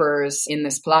snipers in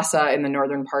this plaza in the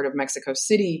northern part of Mexico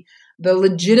City, the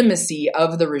legitimacy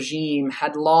of the regime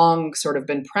had long sort of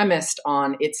been premised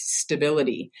on its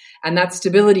stability. And that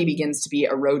stability begins to be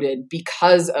eroded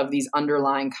because of these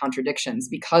underlying contradictions,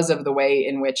 because of the way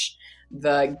in which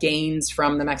the gains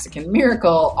from the Mexican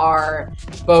Miracle are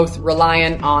both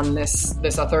reliant on this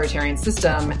authoritarian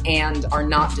system and are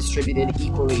not distributed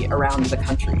equally around the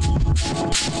country.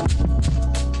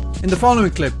 In the following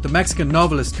clip, the Mexican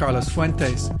novelist Carlos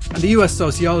Fuentes and the US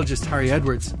sociologist Harry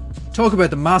Edwards talk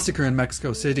about the massacre in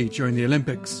Mexico City during the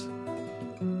Olympics.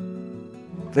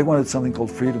 They wanted something called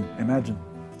freedom, imagine.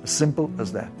 As simple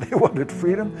as that. They wanted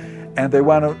freedom, and they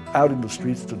went out in the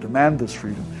streets to demand this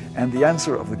freedom. And the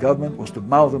answer of the government was to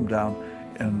mow them down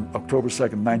in October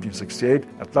 2nd, 1968,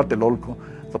 at Tlatelolco,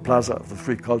 the Plaza of the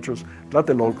Three Cultures.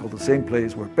 Tlatelolco, the same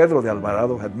place where Pedro de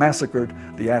Alvarado had massacred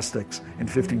the Aztecs in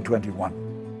 1521.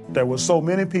 There were so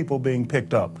many people being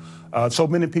picked up, so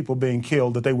many people being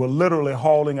killed, that they were literally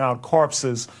hauling out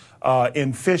corpses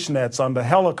in fishnets under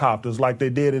helicopters like they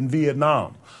did in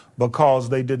Vietnam, because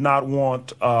they did not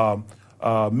want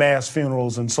mass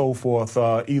funerals and so forth,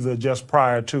 either just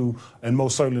prior to and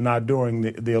most certainly not during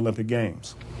the Olympic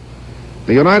Games.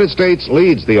 The United States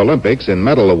leads the Olympics in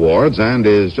medal awards and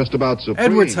is just about supreme.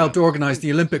 Edwards helped organise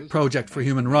the Olympic Project for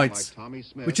Human Rights,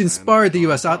 which inspired the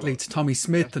US athletes Tommy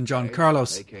Smith and John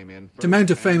Carlos to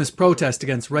mount a famous protest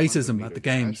against racism at the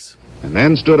Games. And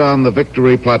then stood on the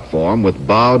victory platform with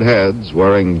bowed heads,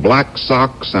 wearing black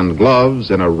socks and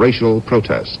gloves in a racial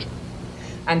protest.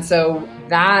 And so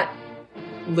that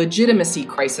legitimacy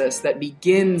crisis that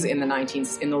begins in the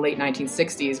late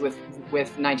 1960s with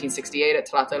 1968 at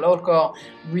Tlatelolco,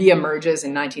 reemerges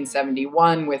in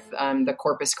 1971 with the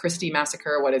Corpus Christi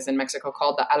massacre, what is in Mexico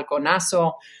called the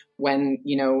Halconazo, when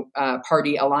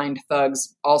party-aligned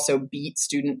thugs also beat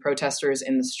student protesters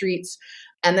in the streets.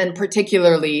 And then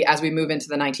particularly as we move into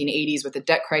the 1980s with the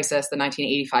debt crisis, the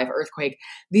 1985 earthquake,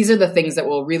 these are the things that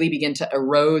will really begin to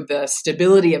erode the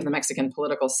stability of the Mexican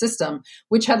political system,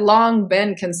 which had long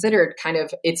been considered kind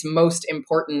of its most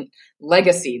important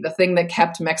legacy, the thing that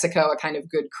kept Mexico a kind of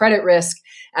good credit risk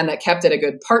and that kept it a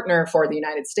good partner for the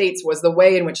United States was the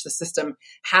way in which the system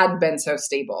had been so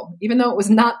stable, even though it was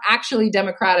not actually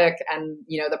democratic. And,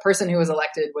 the person who was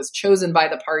elected was chosen by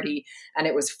the party and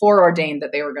it was foreordained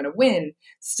that they were going to win.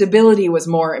 Stability was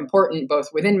more important both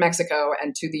within Mexico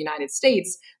and to the United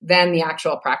States than the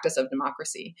actual practice of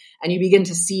democracy. And you begin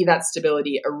to see that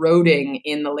stability eroding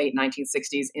in the late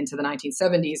 1960s into the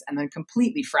 1970s and then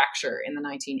completely fracture in the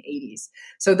 1980s.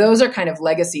 So those are kind of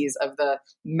legacies of the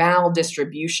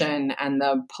maldistribution and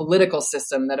the political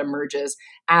system that emerges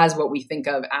as what we think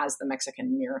of as the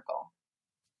Mexican miracle.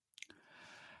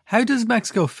 How does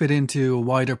Mexico fit into a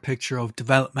wider picture of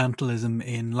developmentalism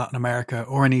in Latin America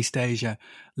or in East Asia,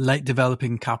 late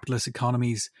developing capitalist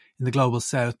economies in the global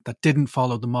south that didn't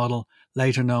follow the model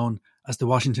later known as the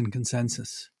Washington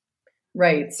Consensus?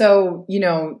 Right. So,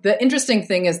 the interesting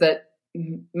thing is that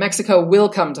Mexico will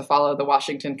come to follow the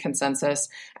Washington Consensus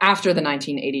after the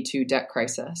 1982 debt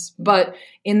crisis. But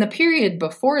in the period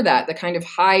before that, the kind of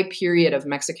high period of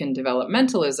Mexican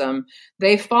developmentalism,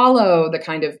 they follow the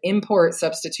kind of import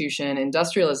substitution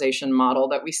industrialization model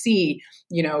that we see,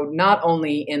 not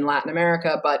only in Latin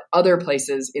America, but other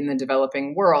places in the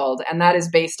developing world. And that is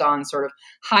based on sort of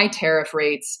high tariff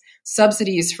rates,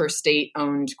 subsidies for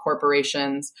state-owned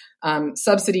corporations,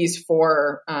 subsidies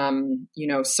for,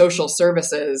 social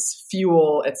services,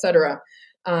 fuel, etc.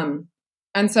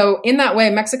 And so in that way,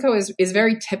 Mexico is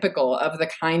very typical of the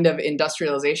kind of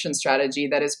industrialization strategy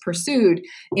that is pursued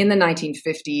in the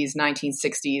 1950s,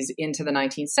 1960s, into the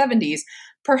 1970s,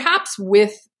 perhaps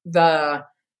with the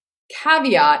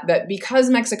caveat that because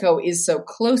Mexico is so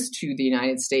close to the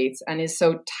United States and is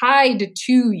so tied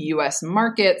to U.S.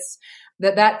 markets,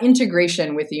 that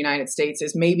integration with the United States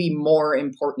is maybe more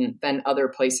important than other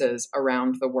places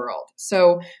around the world.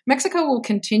 So Mexico will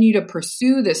continue to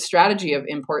pursue this strategy of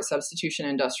import substitution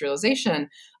industrialization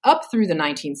up through the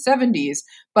 1970s.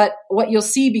 But what you'll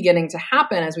see beginning to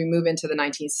happen as we move into the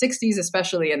 1960s,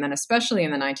 especially, and then especially in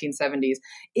the 1970s,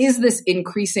 is this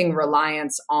increasing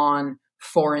reliance on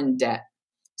foreign debt.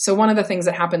 So one of the things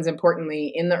that happens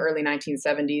importantly in the early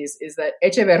 1970s is that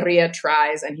Echeverría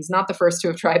tries, and he's not the first to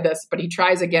have tried this, but he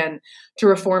tries again to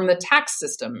reform the tax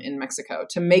system in Mexico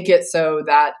to make it so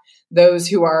that those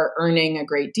who are earning a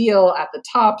great deal at the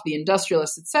top, the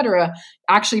industrialists, et cetera,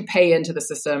 actually pay into the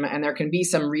system and there can be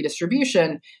some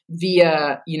redistribution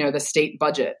via, the state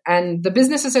budget. And the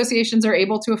business associations are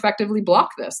able to effectively block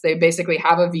this. They basically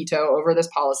have a veto over this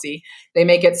policy. They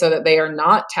make it so that they are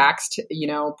not taxed,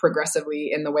 progressively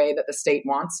in the way that the state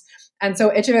wants. And so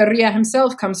Echeverría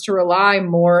himself comes to rely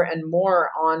more and more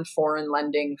on foreign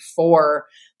lending for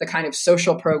the kind of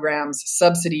social programs,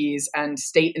 subsidies, and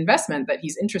state investment that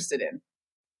he's interested in.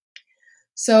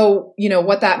 So,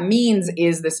 what that means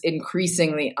is this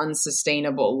increasingly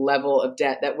unsustainable level of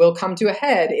debt that will come to a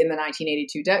head in the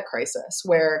 1982 debt crisis,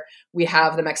 where we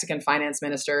have the Mexican finance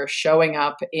minister showing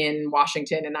up in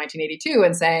Washington in 1982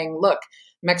 and saying, look,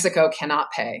 Mexico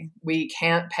cannot pay. We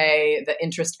can't pay the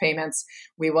interest payments.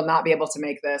 We will not be able to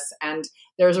make this. And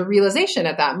there's a realization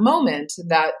at that moment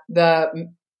that the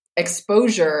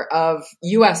exposure of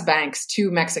U.S. banks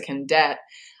to Mexican debt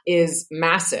is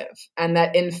massive. And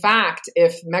that, in fact,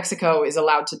 if Mexico is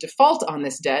allowed to default on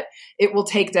this debt, it will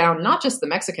take down not just the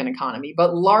Mexican economy,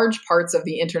 but large parts of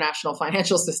the international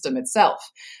financial system itself.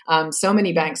 So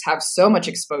many banks have so much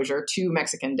exposure to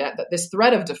Mexican debt that this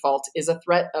threat of default is a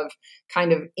threat of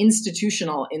kind of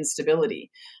institutional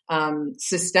instability,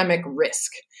 systemic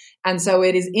risk. And so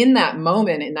it is in that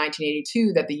moment in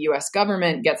 1982 that the U.S.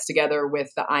 government gets together with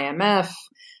the IMF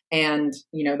and,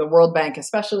 the World Bank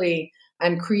especially,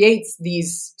 and creates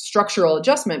these structural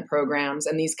adjustment programs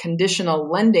and these conditional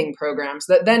lending programs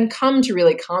that then come to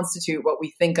really constitute what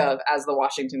we think of as the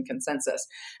Washington Consensus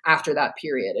after that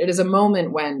period. It is a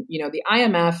moment when, the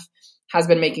IMF has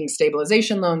been making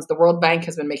stabilization loans. The World Bank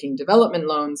has been making development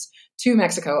loans to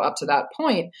Mexico up to that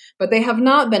point, but they have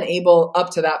not been able up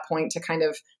to that point to kind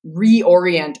of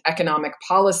reorient economic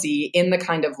policy in the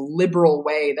kind of liberal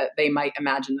way that they might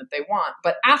imagine that they want.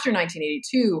 But after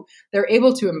 1982, they're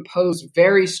able to impose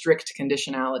very strict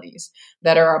conditionalities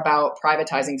that are about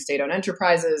privatizing state-owned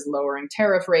enterprises, lowering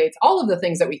tariff rates, all of the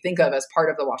things that we think of as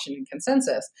part of the Washington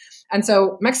Consensus. And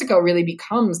so Mexico really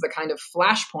becomes the kind of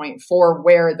flashpoint for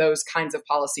where those kinds of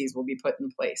policies will be put in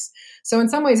place. So in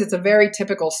some ways, it's a very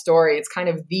typical story. It's kind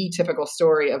of the typical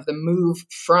story of the move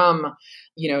from,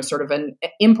 sort of an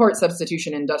import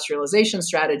substitution industrialization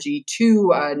strategy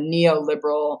to a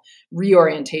neoliberal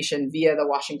reorientation via the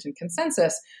Washington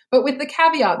Consensus, but with the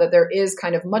caveat that there is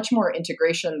kind of much more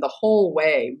integration the whole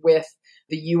way with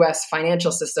the U.S.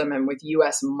 financial system and with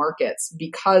U.S. markets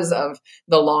because of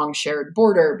the long shared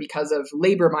border, because of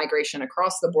labor migration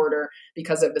across the border,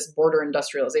 because of this border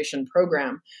industrialization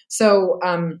program. So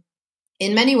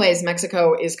in many ways,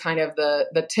 Mexico is kind of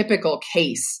the typical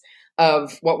case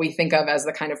of what we think of as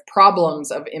the kind of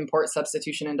problems of import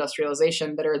substitution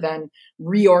industrialization that are then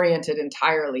reoriented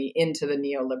entirely into the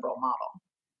neoliberal model.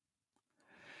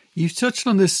 You've touched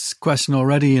on this question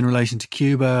already in relation to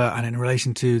Cuba and in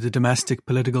relation to the domestic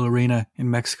political arena in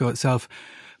Mexico itself.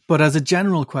 But as a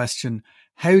general question,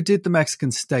 how did the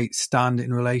Mexican state stand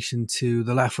in relation to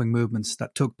the left-wing movements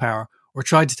that took power or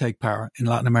tried to take power in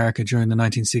Latin America during the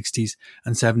 1960s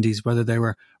and 70s, whether they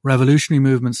were revolutionary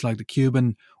movements like the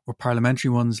Cuban or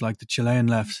parliamentary ones like the Chilean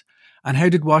left? And how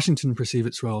did Washington perceive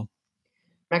its role?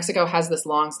 Mexico has this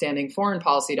long-standing foreign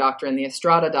policy doctrine, the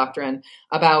Estrada doctrine,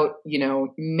 about,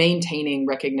 maintaining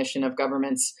recognition of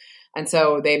governments. And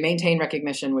so they maintain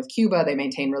recognition with Cuba. They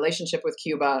maintain relationship with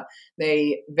Cuba.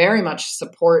 They very much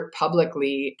support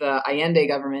publicly the Allende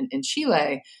government in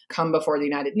Chile, come before the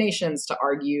United Nations to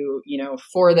argue,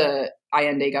 for the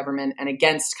Allende government and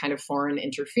against kind of foreign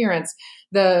interference.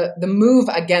 The move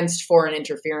against foreign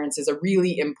interference is a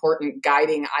really important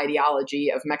guiding ideology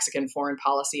of Mexican foreign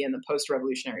policy in the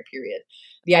post-revolutionary period.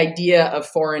 The idea of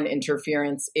foreign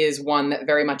interference is one that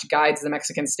very much guides the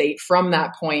Mexican state from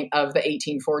that point of the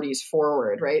 1840s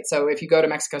forward, right? So if you go to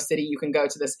Mexico City, you can go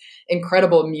to this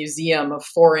incredible museum of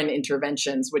foreign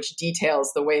interventions, which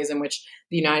details the ways in which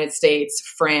the United States,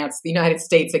 France, the United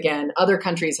States again, other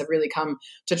countries have really come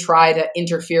to try to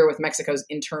interfere with Mexico's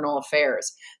internal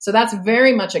affairs. So that's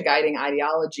very much a guiding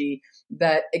ideology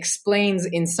that explains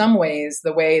in some ways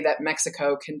the way that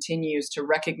Mexico continues to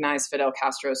recognize Fidel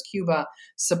Castro's Cuba,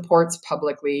 supports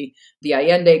publicly the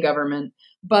Allende government.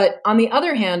 But on the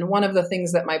other hand, one of the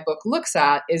things that my book looks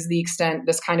at is the extent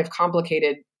this kind of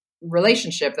complicated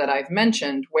relationship that I've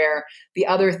mentioned, where the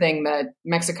other thing that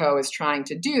Mexico is trying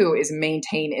to do is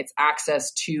maintain its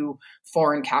access to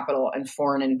foreign capital and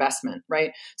foreign investment,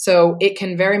 right? So it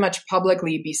can very much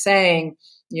publicly be saying,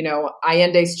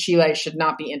 Allende's Chile should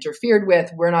not be interfered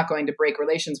with. We're not going to break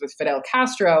relations with Fidel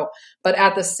Castro, but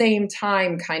at the same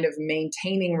time, kind of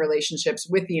maintaining relationships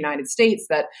with the United States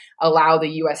that allow the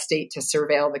U.S. state to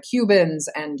surveil the Cubans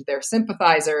and their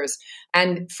sympathizers.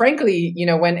 And frankly,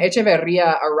 when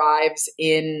Echeverría arrives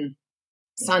in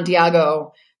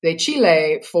Santiago de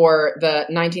Chile for the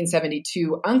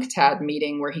 1972 UNCTAD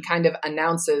meeting, where he kind of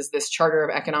announces this Charter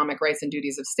of Economic Rights and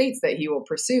Duties of States that he will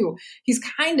pursue, he's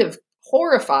kind of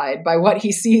horrified by what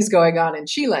he sees going on in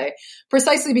Chile,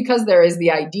 precisely because there is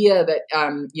the idea that,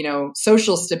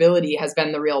 social stability has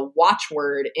been the real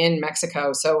watchword in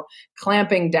Mexico. So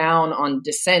clamping down on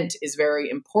dissent is very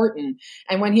important.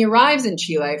 And when he arrives in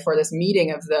Chile for this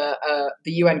meeting of the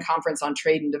UN Conference on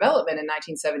Trade and Development in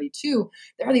 1972,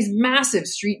 there are these massive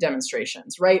street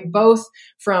demonstrations, right? Both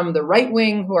from the right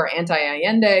wing who are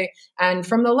anti-Allende and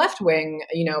from the left wing,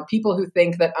 people who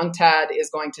think that UNCTAD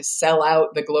is going to sell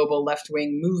out the global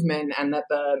left-wing movement, and that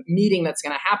the meeting that's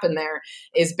going to happen there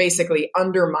is basically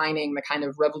undermining the kind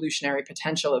of revolutionary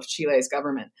potential of Chile's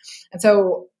government. And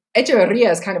so Echeverría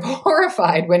is kind of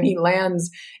horrified when he lands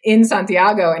in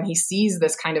Santiago and he sees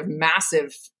this kind of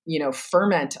massive,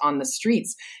 ferment on the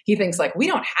streets. He thinks like, we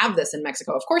don't have this in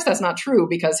Mexico. Of course, that's not true,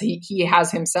 because he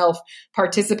has himself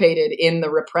participated in the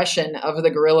repression of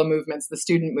the guerrilla movements, the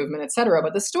student movement, etc.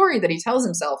 But the story that he tells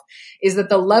himself is that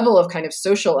the level of kind of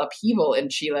social upheaval in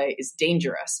Chile is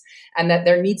dangerous, and that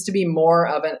there needs to be more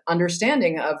of an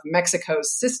understanding of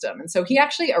Mexico's system. And so he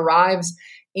actually arrives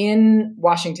in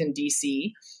Washington,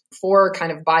 D.C., for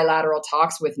kind of bilateral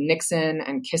talks with Nixon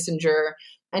and Kissinger.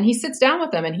 And he sits down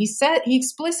with them and he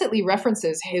explicitly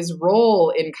references his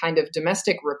role in kind of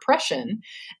domestic repression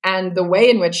and the way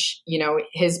in which,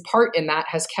 his part in that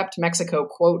has kept Mexico,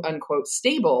 quote unquote,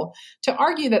 stable, to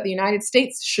argue that the United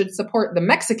States should support the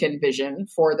Mexican vision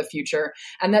for the future,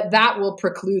 and that will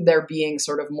preclude there being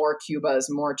sort of more Cubas,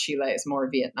 more Chiles, more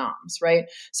Vietnams, right?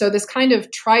 So this kind of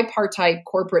tripartite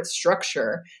corporate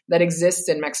structure that exists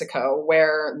in Mexico,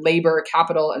 where labor,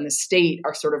 capital, and the state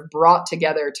are sort of brought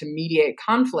together to mediate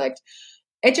conflict,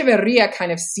 Echeverría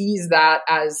kind of sees that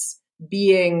as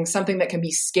being something that can be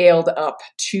scaled up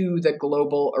to the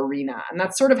global arena. And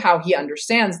that's sort of how he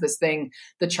understands this thing,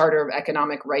 the Charter of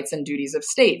Economic Rights and Duties of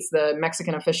States. The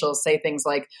Mexican officials say things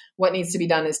like, what needs to be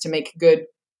done is to make good,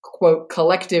 quote,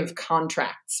 collective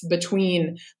contracts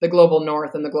between the global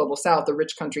north and the global south, the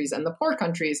rich countries and the poor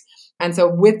countries. And so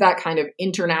with that kind of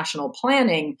international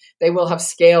planning, they will have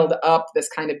scaled up this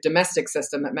kind of domestic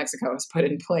system that Mexico has put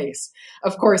in place.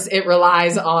 Of course, it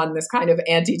relies on this kind of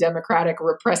anti-democratic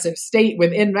repressive state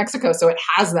within Mexico. So it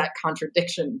has that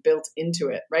contradiction built into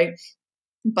it, right?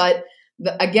 But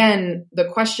again, the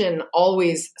question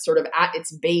always sort of at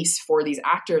its base for these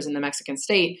actors in the Mexican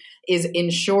state is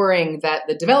ensuring that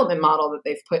the development model that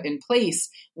they've put in place,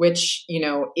 which,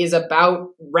 is about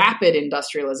rapid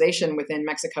industrialization within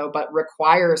Mexico, but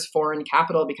requires foreign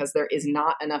capital because there is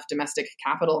not enough domestic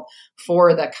capital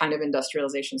for that kind of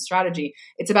industrialization strategy.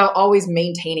 It's about always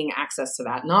maintaining access to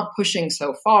that, not pushing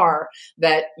so far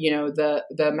that,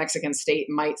 the Mexican state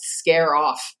might scare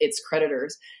off its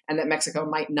creditors, and that Mexico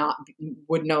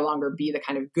would no longer be the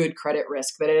kind of good credit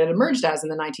risk that it had emerged as in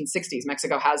the 1960s.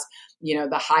 Mexico has,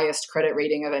 the highest credit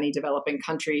rating of any developing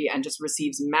country and just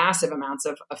receives massive amounts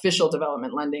of official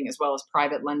development lending as well as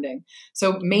private lending.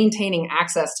 So maintaining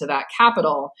access to that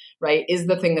capital, right, is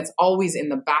the thing that's always in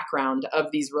the background of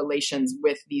these relations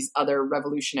with these other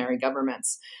revolutionary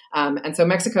governments. And so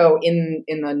Mexico, in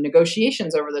the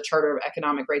negotiations over the Charter of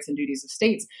Economic Rights and Duties of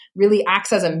States, really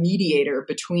acts as a mediator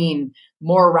between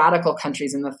more radical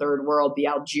countries in the third world, the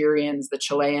Algerians, the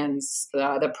Chileans,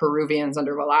 the Peruvians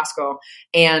under Velasco,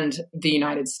 and the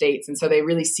United States. And so they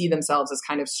really see themselves as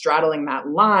kind of straddling that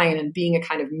line and being a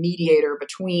kind of mediator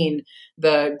between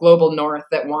the global north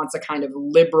that wants a kind of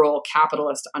liberal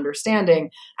capitalist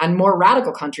understanding and more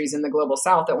radical countries in the global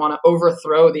south that want to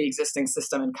overthrow the existing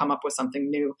system and come up with something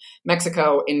new.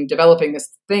 Mexico, in developing this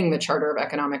thing, the Charter of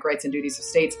Economic Rights and Duties of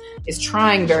States, is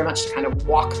trying very much to kind of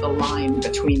walk the line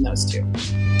between those two.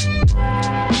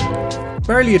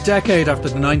 Barely a decade after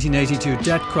the 1982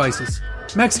 debt crisis,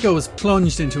 Mexico was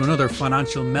plunged into another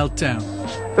financial meltdown.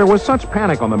 There was such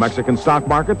panic on the Mexican stock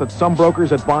market that some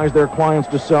brokers advised their clients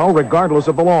to sell regardless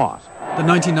of the loss. The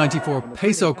 1994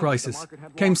 peso crisis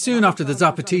came soon after the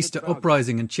Zapatista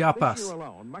uprising in Chiapas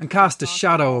and cast a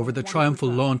shadow over the triumphal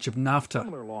launch of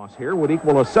NAFTA. Loss here would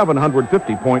equal a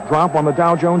 750-point drop on the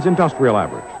Dow Jones Industrial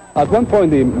Average. At one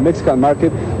point, the Mexican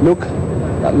market looked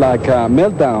like a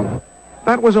meltdown.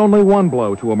 That was only one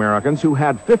blow to Americans who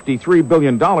had $53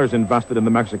 billion invested in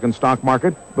the Mexican stock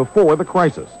market before the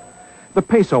crisis. The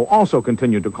peso also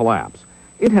continued to collapse.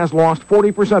 It has lost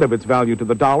 40% of its value to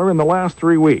the dollar in the last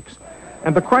 3 weeks.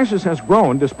 And the crisis has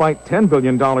grown despite $10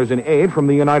 billion in aid from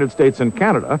the United States and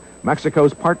Canada,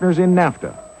 Mexico's partners in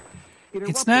NAFTA.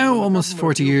 It's now almost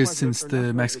 40 years since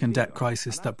the Mexican debt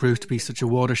crisis that proved to be such a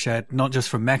watershed, not just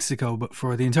for Mexico, but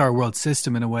for the entire world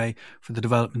system in a way, for the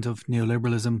development of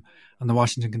neoliberalism and the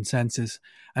Washington Consensus.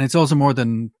 And it's also more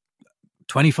than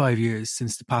 25 years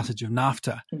since the passage of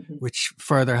NAFTA, which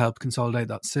further helped consolidate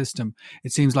that system.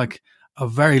 It seems like a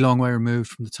very long way removed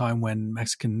from the time when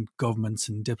Mexican governments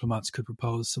and diplomats could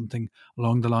propose something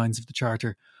along the lines of the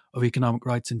Charter of Economic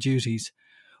Rights and Duties.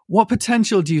 What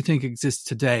potential do you think exists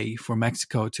today for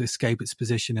Mexico to escape its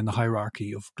position in the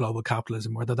hierarchy of global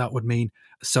capitalism, whether that would mean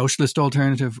a socialist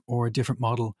alternative or a different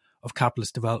model of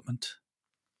capitalist development?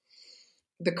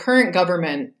 The current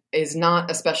government is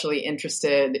not especially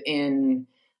interested in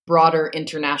broader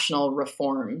international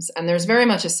reforms. And there's very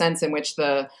much a sense in which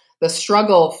the the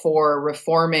struggle for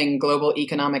reforming global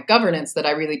economic governance that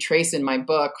I really trace in my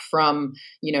book from,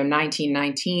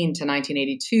 1919 to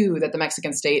 1982 that the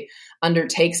Mexican state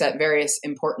undertakes at various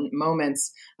important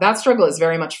moments. That struggle is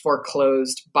very much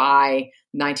foreclosed by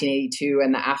 1982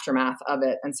 and the aftermath of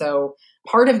it. And so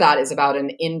part of that is about an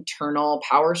internal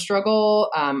power struggle.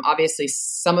 Obviously,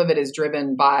 some of it is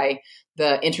driven by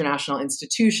the international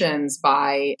institutions,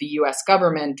 by the US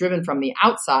government, driven from the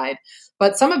outside.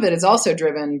 But some of it is also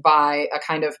driven by a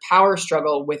kind of power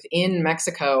struggle within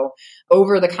Mexico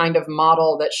over the kind of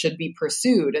model that should be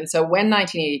pursued. And so when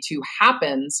 1982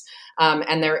 happens,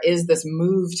 and there is this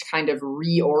move to kind of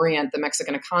reorient the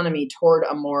Mexican economy toward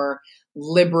a more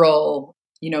liberal,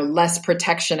 less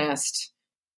protectionist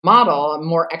model, a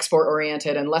more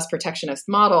export-oriented and less protectionist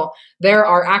model, there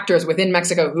are actors within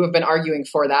Mexico who have been arguing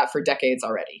for that for decades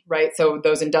already, right? So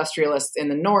those industrialists in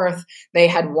the north, they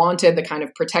had wanted the kind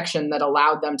of protection that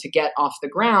allowed them to get off the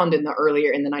ground in the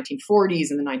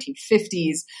 1940s and the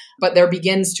 1950s. But there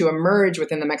begins to emerge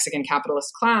within the Mexican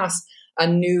capitalist class a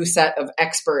new set of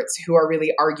experts who are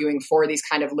really arguing for these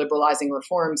kind of liberalizing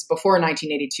reforms before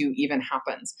 1982 even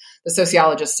happens. The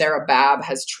sociologist Sarah Babb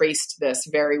has traced this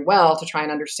very well to try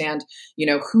and understand,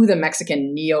 who the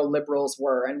Mexican neoliberals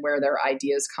were and where their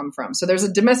ideas come from. So there's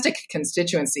a domestic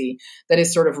constituency that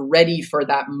is sort of ready for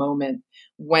that moment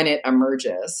when it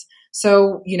emerges.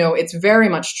 So, it's very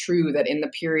much true that in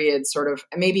the period sort of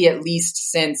maybe at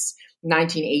least since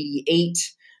 1988,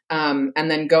 and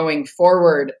then going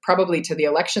forward, probably to the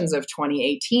elections of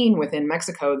 2018 within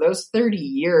Mexico, those 30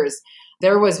 years,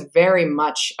 there was very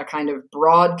much a kind of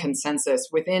broad consensus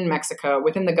within Mexico,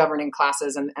 within the governing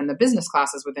classes and the business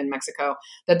classes within Mexico,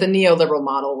 that the neoliberal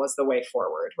model was the way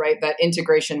forward, right? That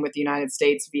integration with the United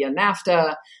States via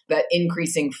NAFTA, that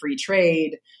increasing free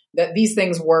trade, that these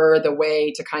things were the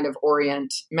way to kind of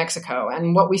orient Mexico.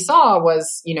 And what we saw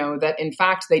was, that in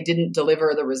fact, they didn't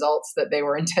deliver the results that they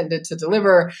were intended to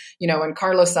deliver. When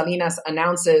Carlos Salinas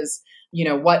announces,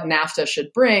 what NAFTA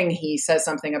should bring, he says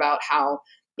something about how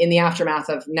in the aftermath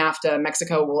of NAFTA,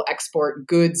 Mexico will export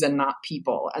goods and not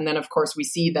people. And then, of course, we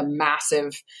see the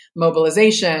massive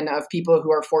mobilization of people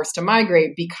who are forced to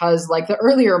migrate because, like the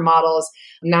earlier models,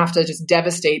 NAFTA just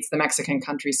devastates the Mexican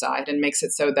countryside and makes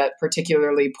it so that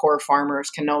particularly poor farmers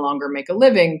can no longer make a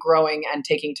living growing and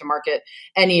taking to market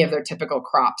any of their typical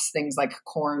crops, things like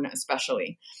corn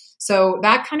especially. So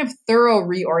that kind of thorough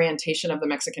reorientation of the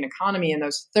Mexican economy in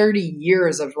those 30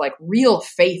 years of like real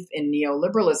faith in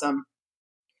neoliberalism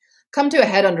come to a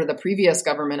head under the previous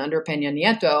government, under Peña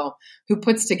Nieto, who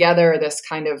puts together this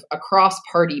kind of a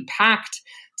cross-party pact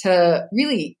to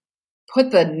really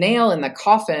put the nail in the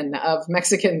coffin of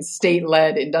Mexican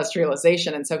state-led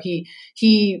industrialization. And so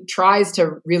he tries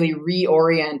to really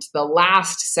reorient the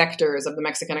last sectors of the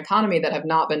Mexican economy that have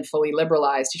not been fully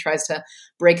liberalized. He tries to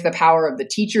break the power of the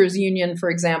teachers union, for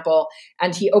example,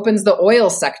 and he opens the oil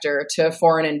sector to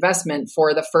foreign investment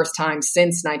for the first time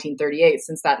since 1938,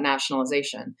 since that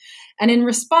nationalization. And in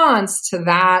response to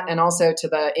that, and also to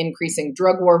the increasing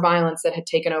drug war violence that had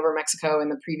taken over Mexico in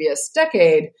the previous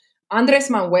decade, Andrés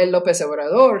Manuel López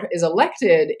Obrador is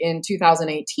elected in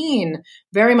 2018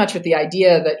 very much with the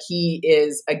idea that he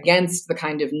is against the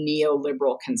kind of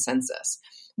neoliberal consensus.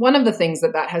 One of the things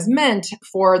that has meant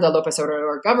for the López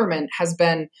Obrador government has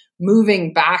been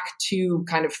moving back to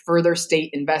kind of further state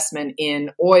investment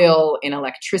in oil, in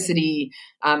electricity.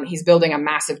 He's building a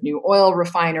massive new oil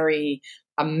refinery,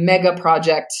 a mega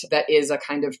project that is a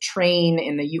kind of train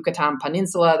in the Yucatan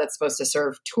Peninsula that's supposed to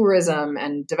serve tourism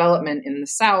and development in the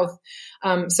south.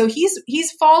 So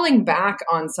he's falling back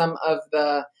on some of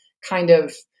the kind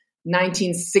of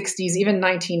 1960s, even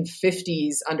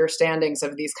 1950s understandings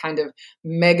of these kind of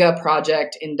mega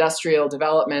project industrial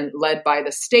development led by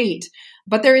the state.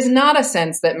 But there is not a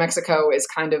sense that Mexico is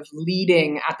kind of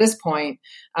leading at this point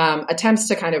attempts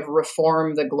to kind of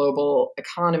reform the global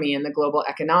economy and the global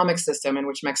economic system in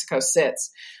which Mexico sits.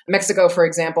 Mexico, for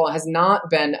example, has not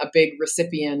been a big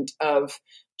recipient of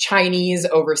Chinese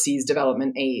overseas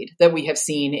development aid that we have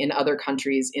seen in other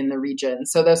countries in the region.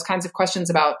 So those kinds of questions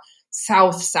about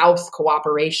South-South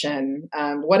cooperation,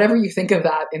 whatever you think of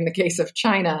that in the case of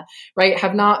China, right,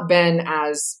 have not been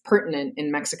as pertinent in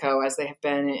Mexico as they have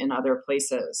been in other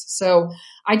places. So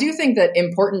I do think that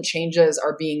important changes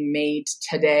are being made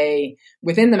today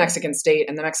within the Mexican state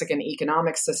and the Mexican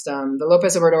economic system. The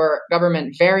López Obrador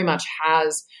government very much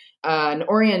has an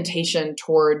orientation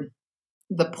toward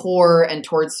the poor and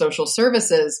towards social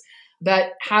services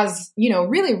that has,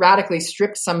 really radically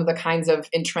stripped some of the kinds of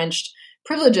entrenched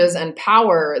privileges and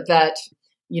power that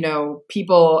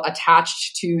people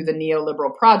attached to the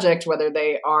neoliberal project, whether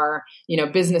they are,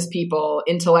 business people,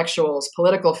 intellectuals,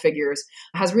 political figures,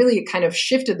 has really kind of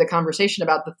shifted the conversation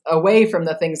away from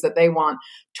the things that they want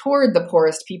toward the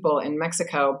poorest people in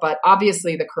Mexico. But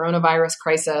obviously the coronavirus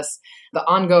crisis, the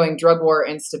ongoing drug war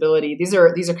instability, these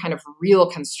are kind of real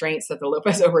constraints that the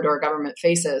López Obrador government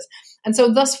faces. And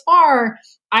so thus far,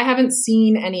 I haven't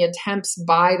seen any attempts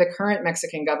by the current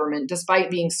Mexican government, despite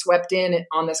being swept in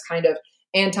on this kind of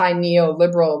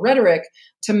anti-neoliberal rhetoric,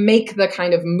 to make the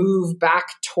kind of move back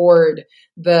toward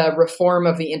the reform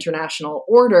of the international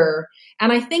order.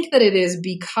 And I think that it is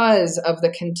because of the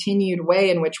continued way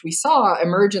in which we saw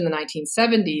emerge in the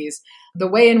 1970s, the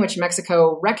way in which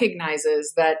Mexico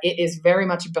recognizes that it is very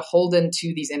much beholden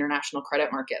to these international credit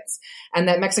markets, and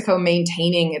that Mexico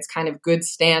maintaining its kind of good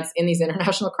stance in these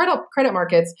international credit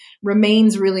markets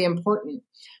remains really important.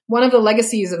 One of the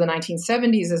legacies of the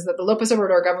 1970s is that the López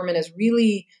Obrador government is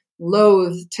really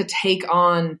loath to take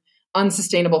on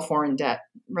unsustainable foreign debt,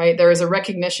 right? There is a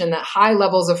recognition that high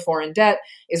levels of foreign debt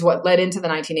is what led into the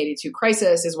 1982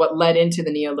 crisis, is what led into the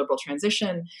neoliberal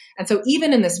transition. And so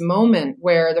even in this moment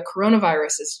where the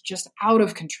coronavirus is just out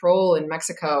of control in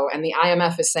Mexico and the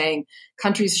IMF is saying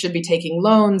countries should be taking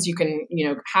loans, you can,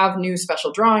 have new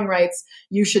special drawing rights,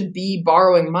 you should be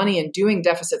borrowing money and doing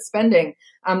deficit spending,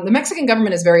 the Mexican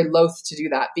government is very loath to do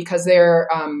that because they're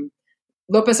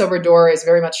López Obrador is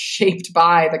very much shaped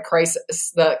by the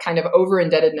crisis, the kind of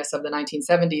over-indebtedness of the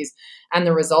 1970s and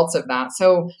the results of that.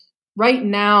 So right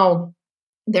now,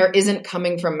 there isn't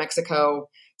coming from Mexico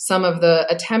some of the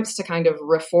attempts to kind of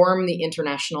reform the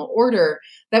international order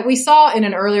that we saw in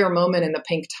an earlier moment in the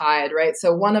pink tide, right?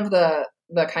 So one of the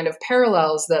kind of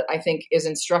parallels that I think is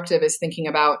instructive is thinking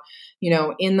about,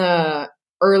 in the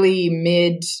early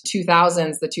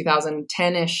mid-2000s, the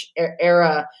 2010-ish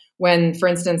era, when, for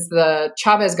instance, the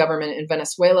Chavez government in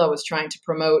Venezuela was trying to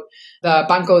promote the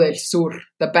Banco del Sur,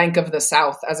 the Bank of the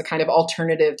South, as a kind of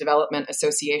alternative development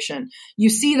association.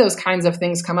 You see those kinds of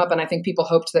things come up, and I think people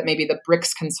hoped that maybe the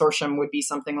BRICS consortium would be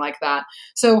something like that.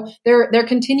 So there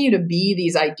continue to be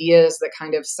these ideas that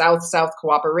kind of South-South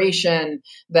cooperation,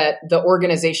 that the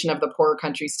organization of the poorer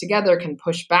countries together can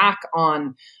push back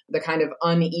on the kind of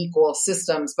unequal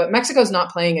systems. But Mexico's not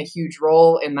playing a huge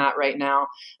role in that right now.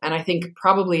 And I think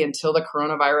probably until the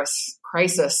coronavirus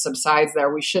crisis subsides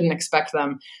there, we shouldn't expect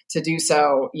them to do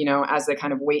so, as they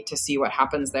kind of wait to see what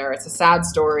happens there. It's a sad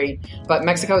story, but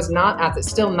Mexico is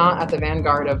still not at the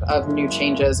vanguard of new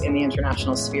changes in the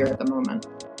international sphere at the moment.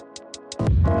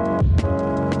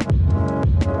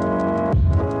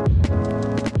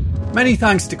 Many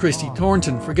thanks to Christy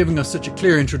Thornton for giving us such a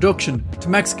clear introduction to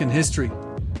Mexican history.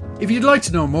 If you'd like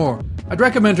to know more, I'd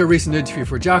recommend her recent interview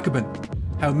for Jacobin,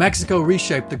 How Mexico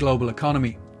Reshaped the Global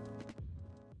Economy.